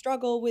 whether we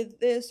struggle with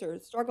this or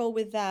struggle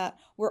with that,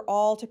 we're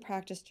all to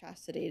practice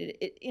chastity.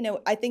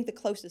 I think the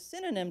closest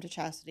synonym to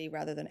chastity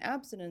rather than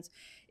abstinence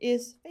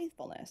is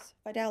faithfulness,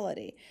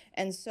 fidelity.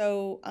 And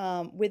so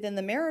within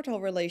the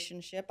marital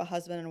relationship, a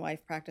husband and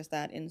wife practice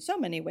that in so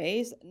many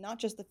ways, not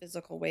just the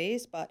physical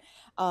ways, but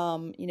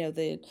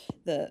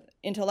the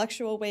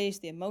intellectual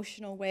ways, the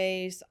emotional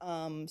ways.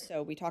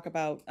 So we talk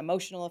about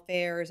emotional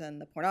affairs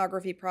and the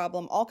pornography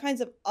problem, all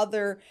kinds of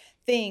other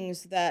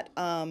things that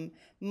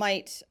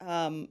might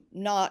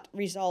not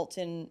result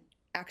in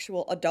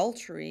actual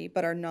adultery,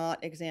 but are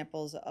not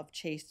examples of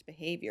chaste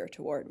behavior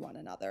toward one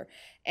another.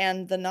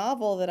 And the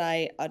novel that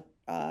I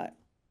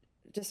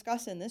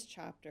discuss in this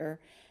chapter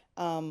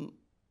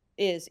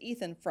is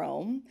Ethan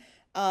Frome,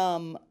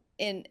 and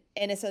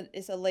it's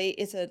a late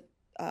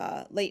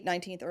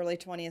 19th, early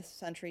 20th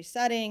century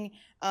setting.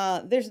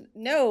 There's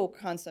no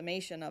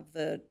consummation of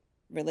the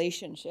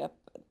relationship,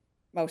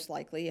 most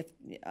likely, if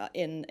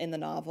in the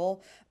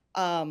novel.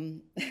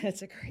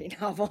 It's a great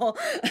novel.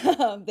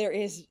 There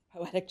is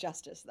poetic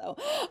justice, though,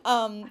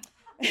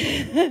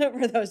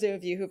 for those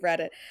of you who've read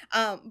it.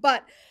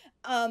 But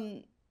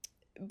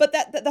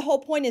that the whole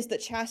point is that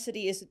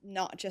chastity is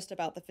not just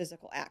about the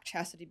physical act.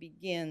 Chastity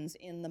begins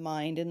in the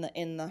mind,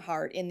 in the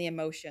heart, in the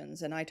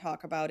emotions, and I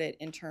talk about it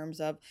in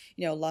terms of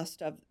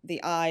lust of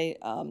the eye,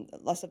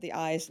 lust of the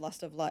eyes,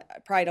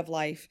 pride of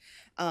life,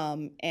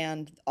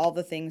 and all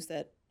the things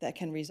that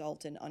can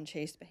result in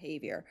unchaste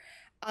behavior.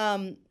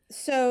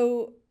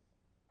 So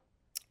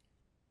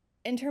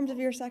in terms of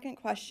your second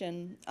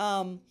question,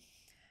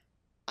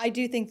 I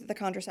do think that the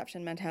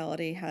contraception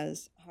mentality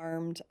has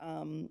harmed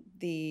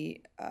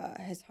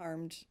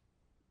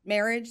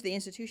marriage, the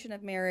institution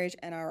of marriage,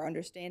 and our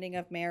understanding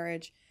of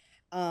marriage,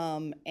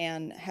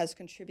 and has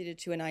contributed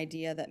to an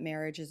idea that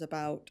marriage is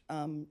about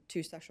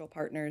two sexual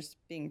partners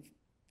being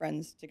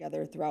friends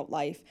together throughout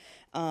life.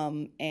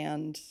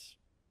 And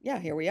yeah,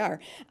 here we are.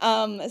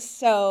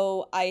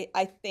 So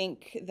I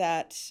think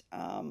that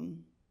I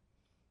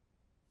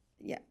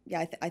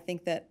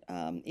think that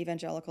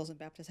evangelicals and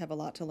Baptists have a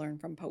lot to learn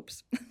from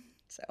popes.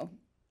 So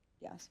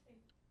yes.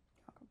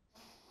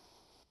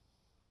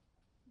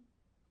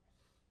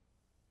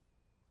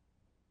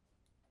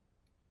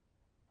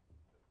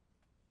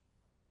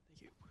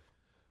 Thank you.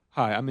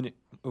 Hi, I'm in.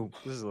 Oh,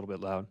 this is a little bit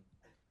loud.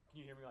 Can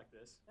you hear me like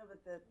this? No,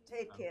 but the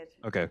tape kid.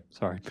 Okay,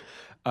 sorry.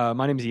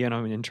 My name is Ian.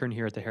 I'm an intern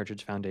here at the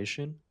Heritage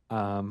Foundation.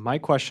 My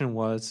question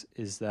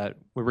is that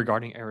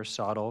regarding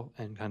Aristotle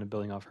and kind of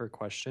building off her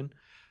question,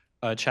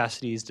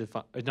 chastity is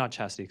defined, not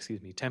chastity,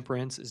 excuse me,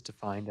 temperance is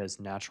defined as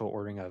natural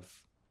ordering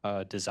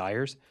of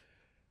desires.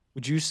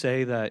 Would you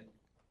say that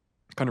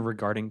kind of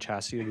regarding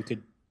chastity, you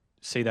could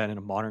say that in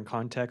a modern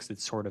context,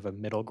 it's sort of a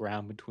middle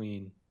ground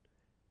between,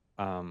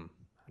 how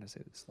to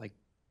say this, like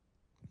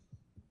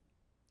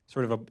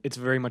sort of it's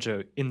very much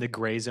in the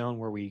gray zone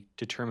where we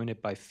determine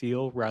it by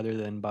feel rather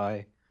than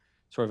by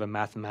sort of a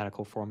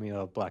mathematical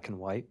formula of black and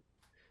white.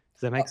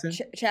 Does that make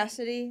sense?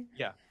 Chastity?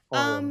 Yeah.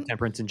 Or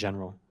temperance in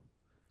general.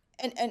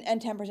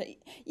 And temperance.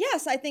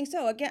 Yes, I think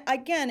so.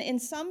 Again, in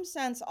some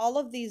sense, all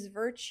of these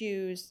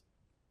virtues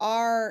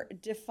are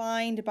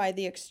defined by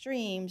the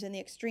extremes, and the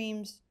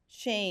extremes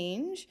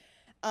change.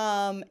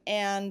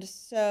 And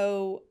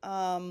so,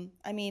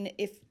 I mean,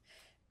 if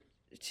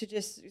to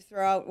just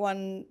throw out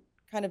one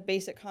kind of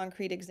basic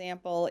concrete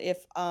example,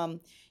 if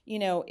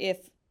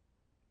if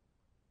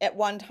at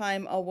one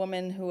time a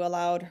woman who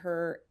allowed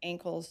her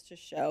ankles to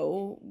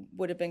show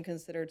would have been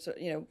considered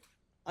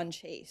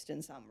unchaste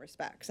in some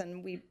respects,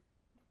 and we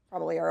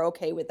probably are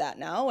okay with that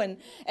now, and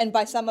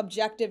by some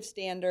objective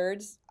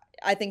standards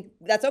I think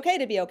that's okay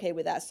to be okay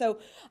with that. So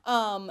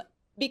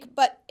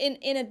but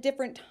in a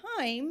different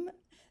time,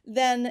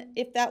 then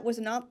if that was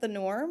not the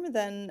norm,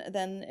 then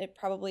it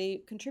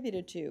probably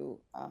contributed to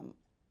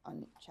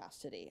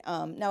unchastity.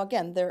 Now,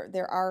 again,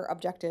 there are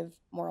objective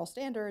moral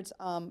standards,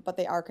 but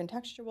they are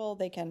contextual.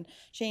 They can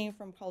change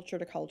from culture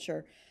to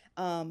culture.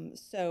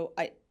 So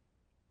I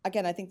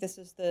think this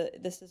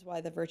is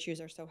why the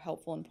virtues are so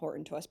helpful and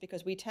important to us,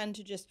 because we tend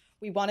to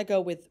we want to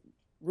go with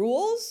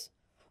rules,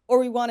 or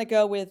we want to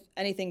go with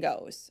anything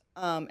goes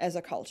as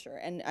a culture.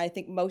 And I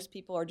think most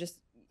people are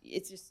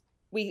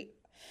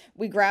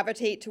we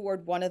gravitate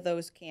toward one of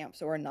those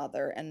camps or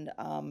another,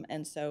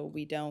 and so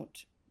we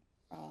don't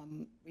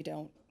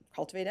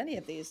cultivate any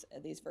of these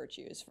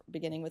virtues,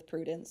 beginning with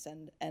prudence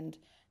and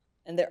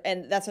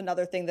that's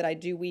another thing that I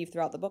do weave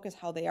throughout the book, is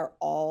how they are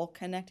all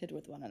connected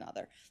with one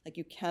another. Like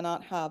you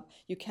cannot have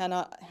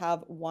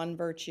one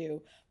virtue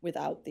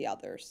without the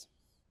others.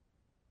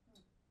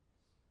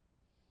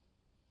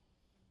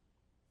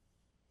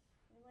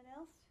 Anyone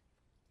else?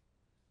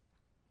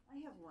 I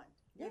have one.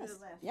 Maybe the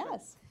last one.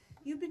 Yes.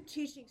 You've been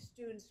teaching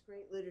students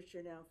great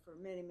literature now for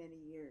many, many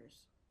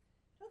years.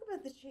 Talk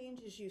about the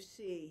changes you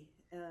see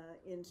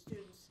in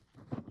students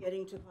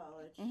getting to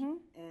college and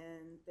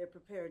their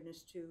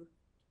preparedness to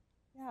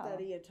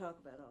study and talk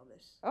about all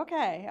this.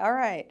 Okay, all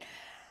right.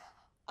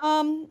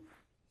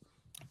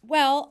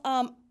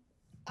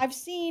 I've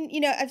seen,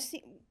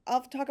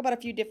 I'll talk about a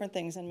few different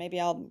things, and maybe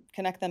I'll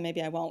connect them,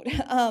 maybe I won't.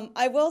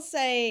 I will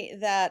say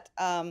that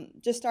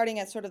just starting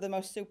at sort of the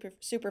most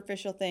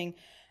superficial thing,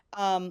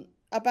 I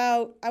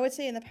would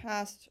say in the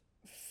past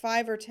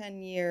 5 or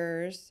 10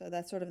 years, so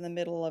that's sort of in the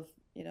middle of,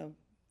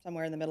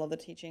 somewhere in the middle of the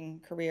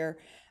teaching career,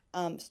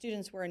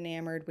 students were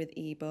enamored with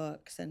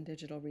ebooks and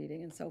digital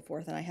reading and so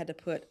forth. And I have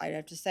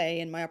to say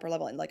in my upper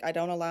level, like, I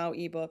don't allow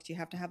ebooks. You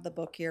have to have the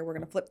book here. We're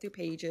going to flip through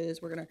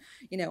pages. We're going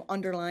to,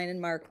 underline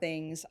and mark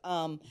things.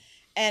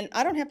 And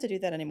I don't have to do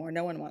that anymore.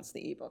 No one wants the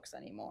ebooks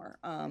anymore.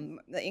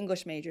 The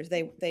English majors,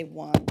 they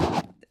want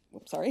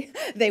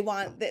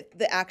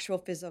the actual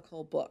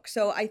physical book.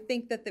 So I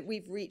think that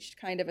we've reached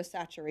kind of a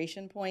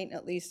saturation point,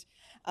 at least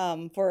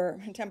for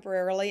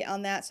temporarily,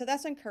 on that. So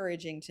that's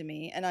encouraging to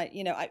me. And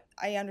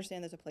I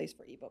understand there's a place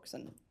for ebooks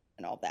and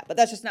all that, but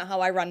that's just not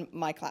how I run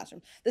my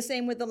classroom. The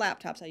same with the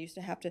laptops. I used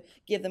to have to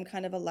give them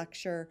kind of a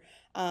lecture.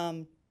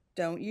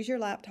 Don't use your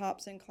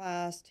laptops in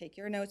class. Take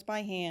your notes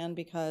by hand,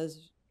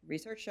 because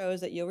research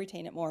shows that you'll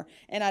retain it more.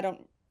 And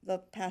the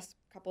past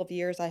couple of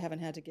years, I haven't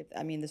had to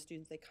the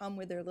students, they come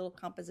with their little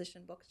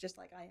composition books, just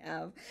like I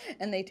have,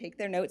 and they take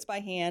their notes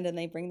by hand and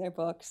they bring their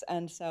books.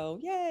 And so,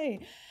 yay.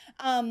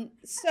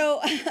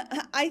 So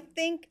I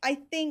think,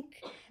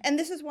 and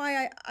this is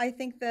why I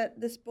think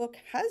that this book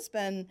has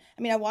been,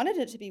 I wanted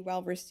it to be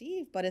well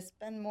received, but it's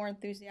been more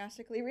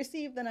enthusiastically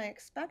received than I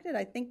expected.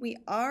 I think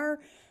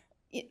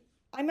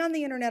I'm on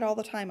the internet all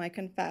the time, I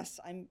confess.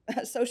 I'm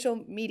a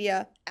social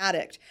media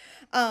addict.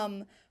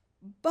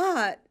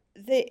 But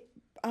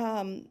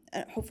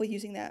hopefully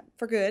using that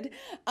for good.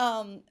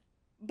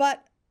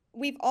 But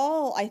we've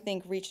all, I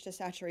think, reached a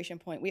saturation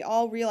point. We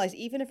all realize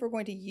even if we're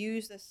going to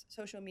use this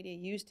social media,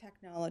 use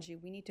technology,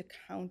 we need to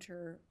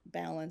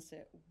counterbalance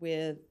it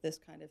with this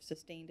kind of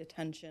sustained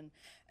attention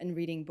and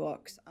reading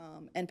books.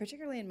 And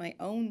particularly in my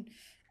own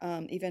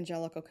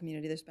evangelical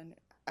community, there's been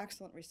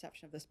excellent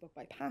reception of this book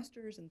by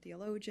pastors and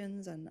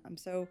theologians, and I'm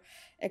so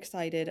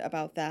excited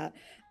about that.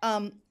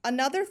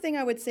 Another thing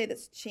I would say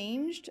that's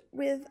changed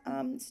with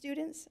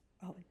students,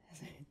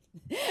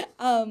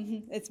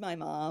 it's my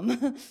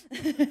mom,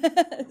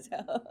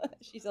 so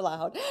she's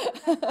allowed.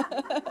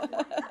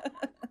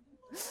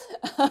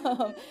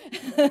 um,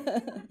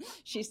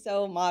 she's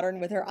so modern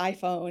with her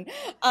iPhone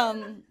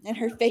and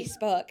her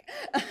Facebook.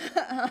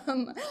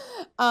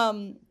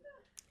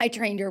 I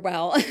trained her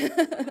well.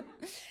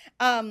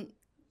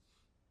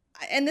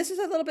 And this is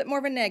a little bit more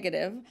of a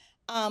negative,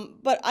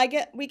 but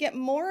we get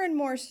more and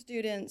more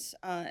students,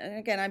 and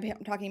again,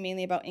 I'm talking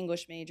mainly about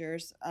English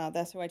majors.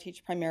 That's who I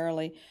teach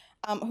primarily,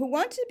 who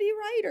want to be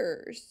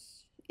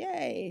writers.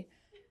 Yay.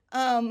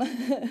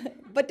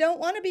 But don't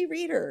want to be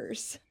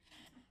readers.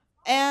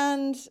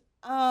 And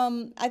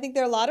I think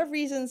there are a lot of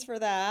reasons for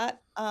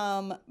that,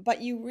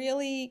 but you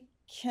really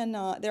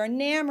cannot. They're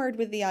enamored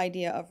with the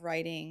idea of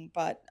writing,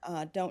 but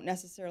don't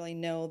necessarily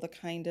know the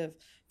kind of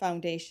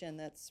foundation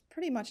that's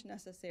pretty much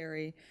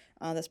necessary,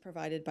 that's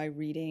provided by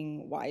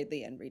reading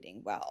widely and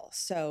reading well.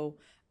 So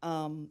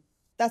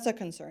that's a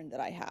concern that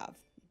I have.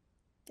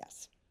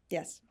 Yes.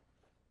 Yes.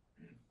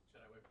 Should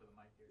I wait for the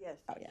mic here? Yes.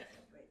 Oh, yeah.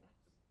 Great.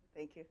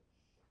 Thank you.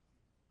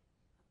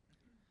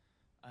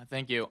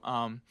 Thank you.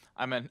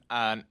 I'm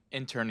an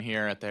intern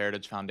here at the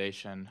Heritage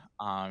Foundation.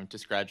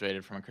 Just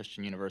graduated from a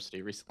Christian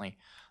university recently.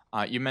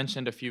 You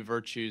mentioned a few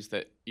virtues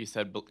that you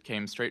said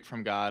came straight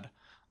from God.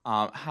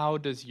 How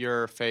does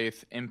your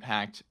faith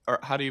impact, or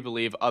how do you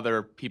believe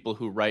other people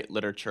who write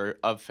literature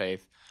of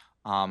faith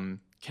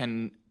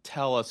can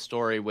tell a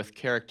story with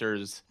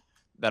characters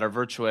that are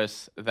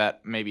virtuous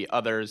that maybe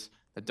others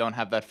that don't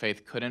have that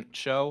faith couldn't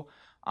show?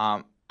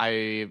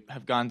 I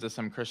have gone to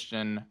some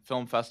Christian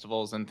film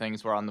festivals and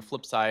things where on the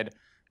flip side,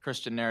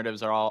 Christian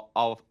narratives are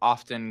all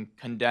often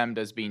condemned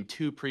as being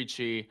too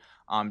preachy,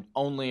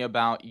 only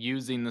about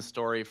using the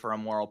story for a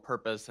moral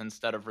purpose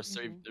instead of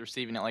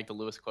receiving it like the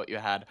Lewis quote you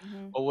had.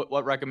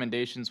 What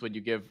recommendations would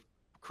you give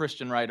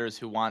Christian writers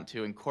who want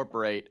to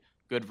incorporate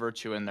good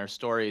virtue in their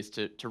stories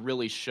to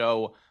really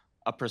show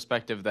a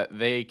perspective that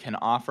they can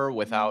offer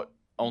without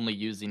only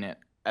using it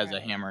as a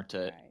hammer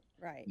to...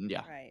 Right.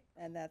 Yeah. Right.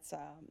 And that's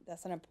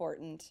an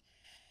important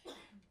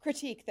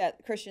critique that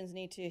Christians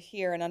need to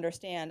hear and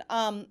understand.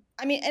 I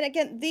mean, and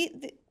again,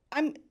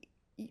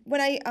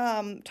 when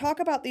I talk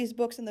about these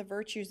books and the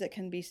virtues that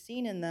can be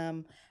seen in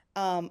them,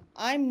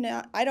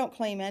 I don't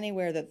claim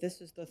anywhere that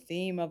this is the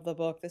theme of the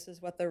book. This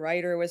is what the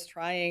writer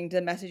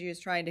the message he was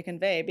trying to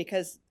convey,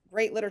 because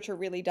great literature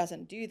really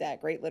doesn't do that.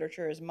 Great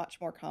literature is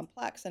much more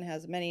complex and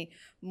has many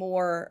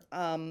more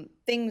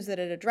things that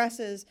it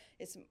addresses.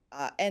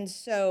 And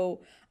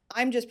so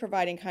I'm just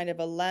providing kind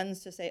of a lens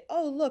to say,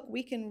 oh, look,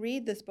 we can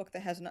read this book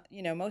that has not,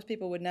 most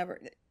people would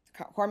never.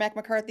 Cormac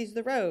McCarthy's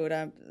The Road.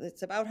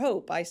 It's about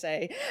hope, I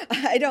say.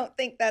 I don't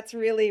think that's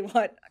really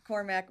what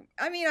Cormac.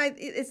 I mean,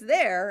 it's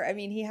there. I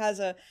mean, he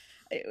has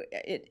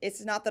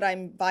it's not that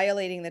I'm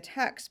violating the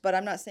text, but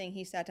I'm not saying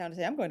he sat down to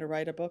say, I'm going to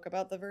write a book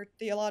about the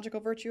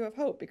theological virtue of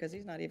hope, because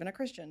he's not even a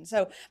Christian.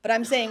 So, but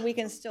I'm saying we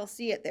can still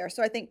see it there.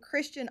 So I think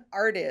Christian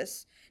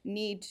artists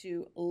need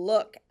to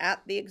look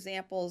at the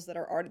examples that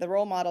are the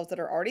role models that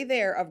are already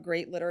there of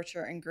great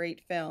literature and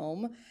great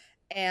film,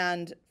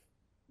 and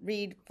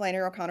read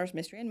Flannery O'Connor's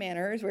Mystery and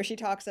Manners, where she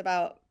talks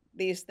about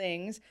these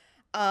things.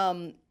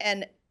 The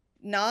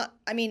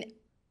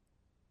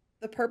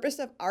purpose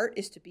of art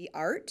is to be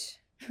art.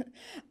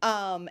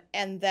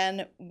 And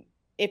then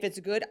if it's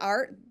good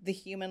art, the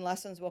human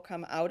lessons will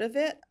come out of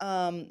it.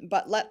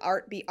 But let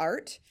art be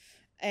art,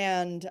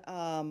 and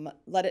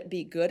let it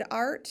be good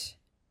art.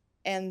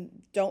 And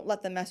don't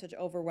let the message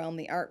overwhelm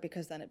the art,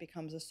 because then it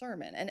becomes a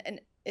sermon.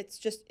 And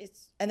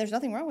and there's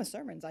nothing wrong with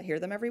sermons. I hear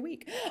them every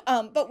week.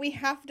 But we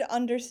have to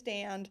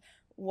understand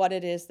what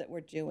it is that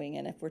we're doing.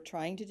 And if we're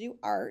trying to do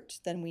art,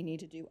 then we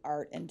need to do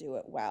art and do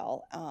it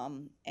well.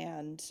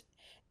 And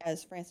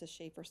as Francis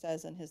Schaeffer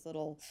says in his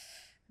little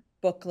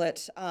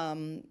booklet,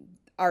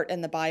 Art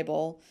and the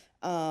Bible,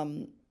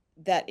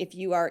 that if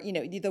you are,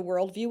 the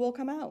worldview will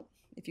come out.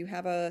 If you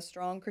have a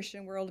strong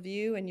Christian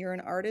worldview and you're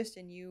an artist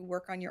and you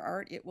work on your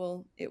art, it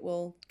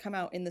will come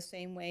out in the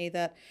same way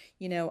that,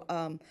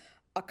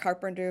 a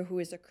carpenter who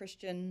is a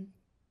Christian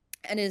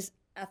and is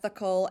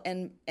ethical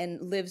and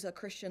lives a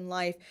Christian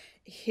life,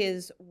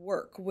 his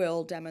work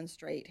will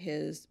demonstrate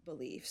his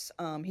beliefs.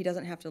 He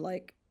doesn't have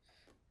to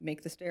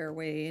make the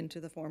stairway into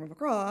the form of a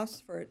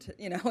cross for it to,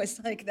 it's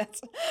like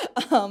that's,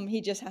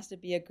 he just has to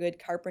be a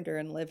good carpenter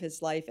and live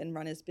his life and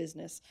run his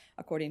business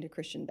according to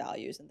Christian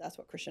values. And that's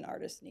what Christian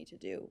artists need to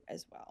do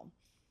as well.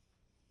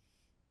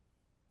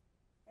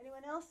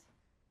 Anyone else?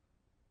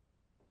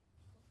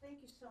 Well,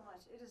 thank you so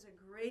much. It is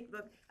a great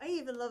book. I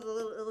even love the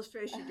little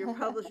illustration your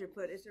publisher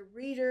put. It's a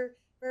reader,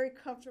 very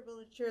comfortable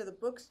in a chair, the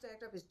book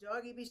stacked up, his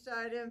doggy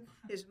beside him,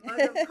 his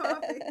mug of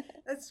coffee.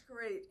 That's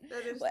great.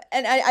 That is.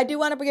 And I do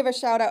want to give a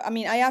shout out. I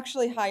mean, I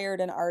actually hired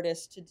an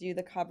artist to do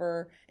the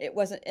cover. It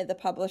wasn't the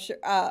publisher,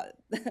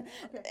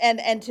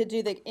 and to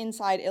do the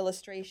inside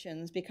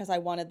illustrations because I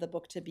wanted the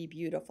book to be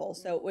beautiful.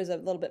 So it was a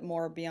little bit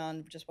more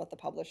beyond just what the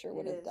publisher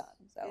would have done.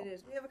 So It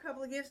is. We have a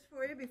couple of gifts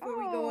for you before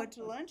we go out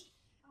to lunch.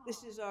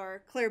 This is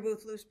our Claire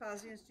Booth Luce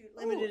Policy Institute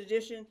limited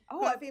edition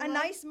coffee a mug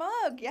nice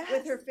mug, yes.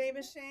 with her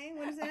famous saying.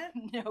 What is that?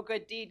 No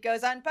good deed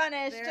goes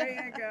unpunished. There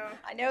you go.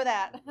 I know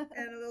that.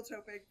 And a little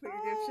tote bag. Put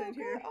your gifts in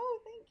here. Oh,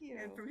 thank you.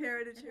 And from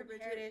Heritage And here, from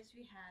Bridget. Heritage,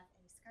 we have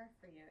a scarf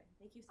for you.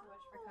 Thank you so much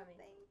for coming.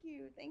 Thank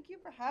you. Thank you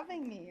for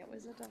having me. It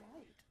was a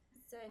delight.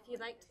 So if you'd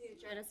like to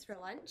join us for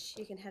lunch,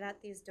 you can head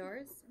out these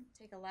doors,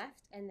 take a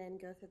left, and then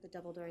go through the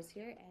double doors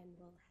here, and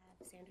we'll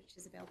have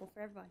sandwiches available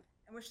for everyone.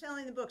 And we're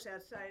selling the books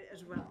outside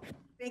as well.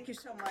 Thank you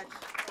so much.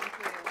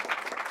 Thank you.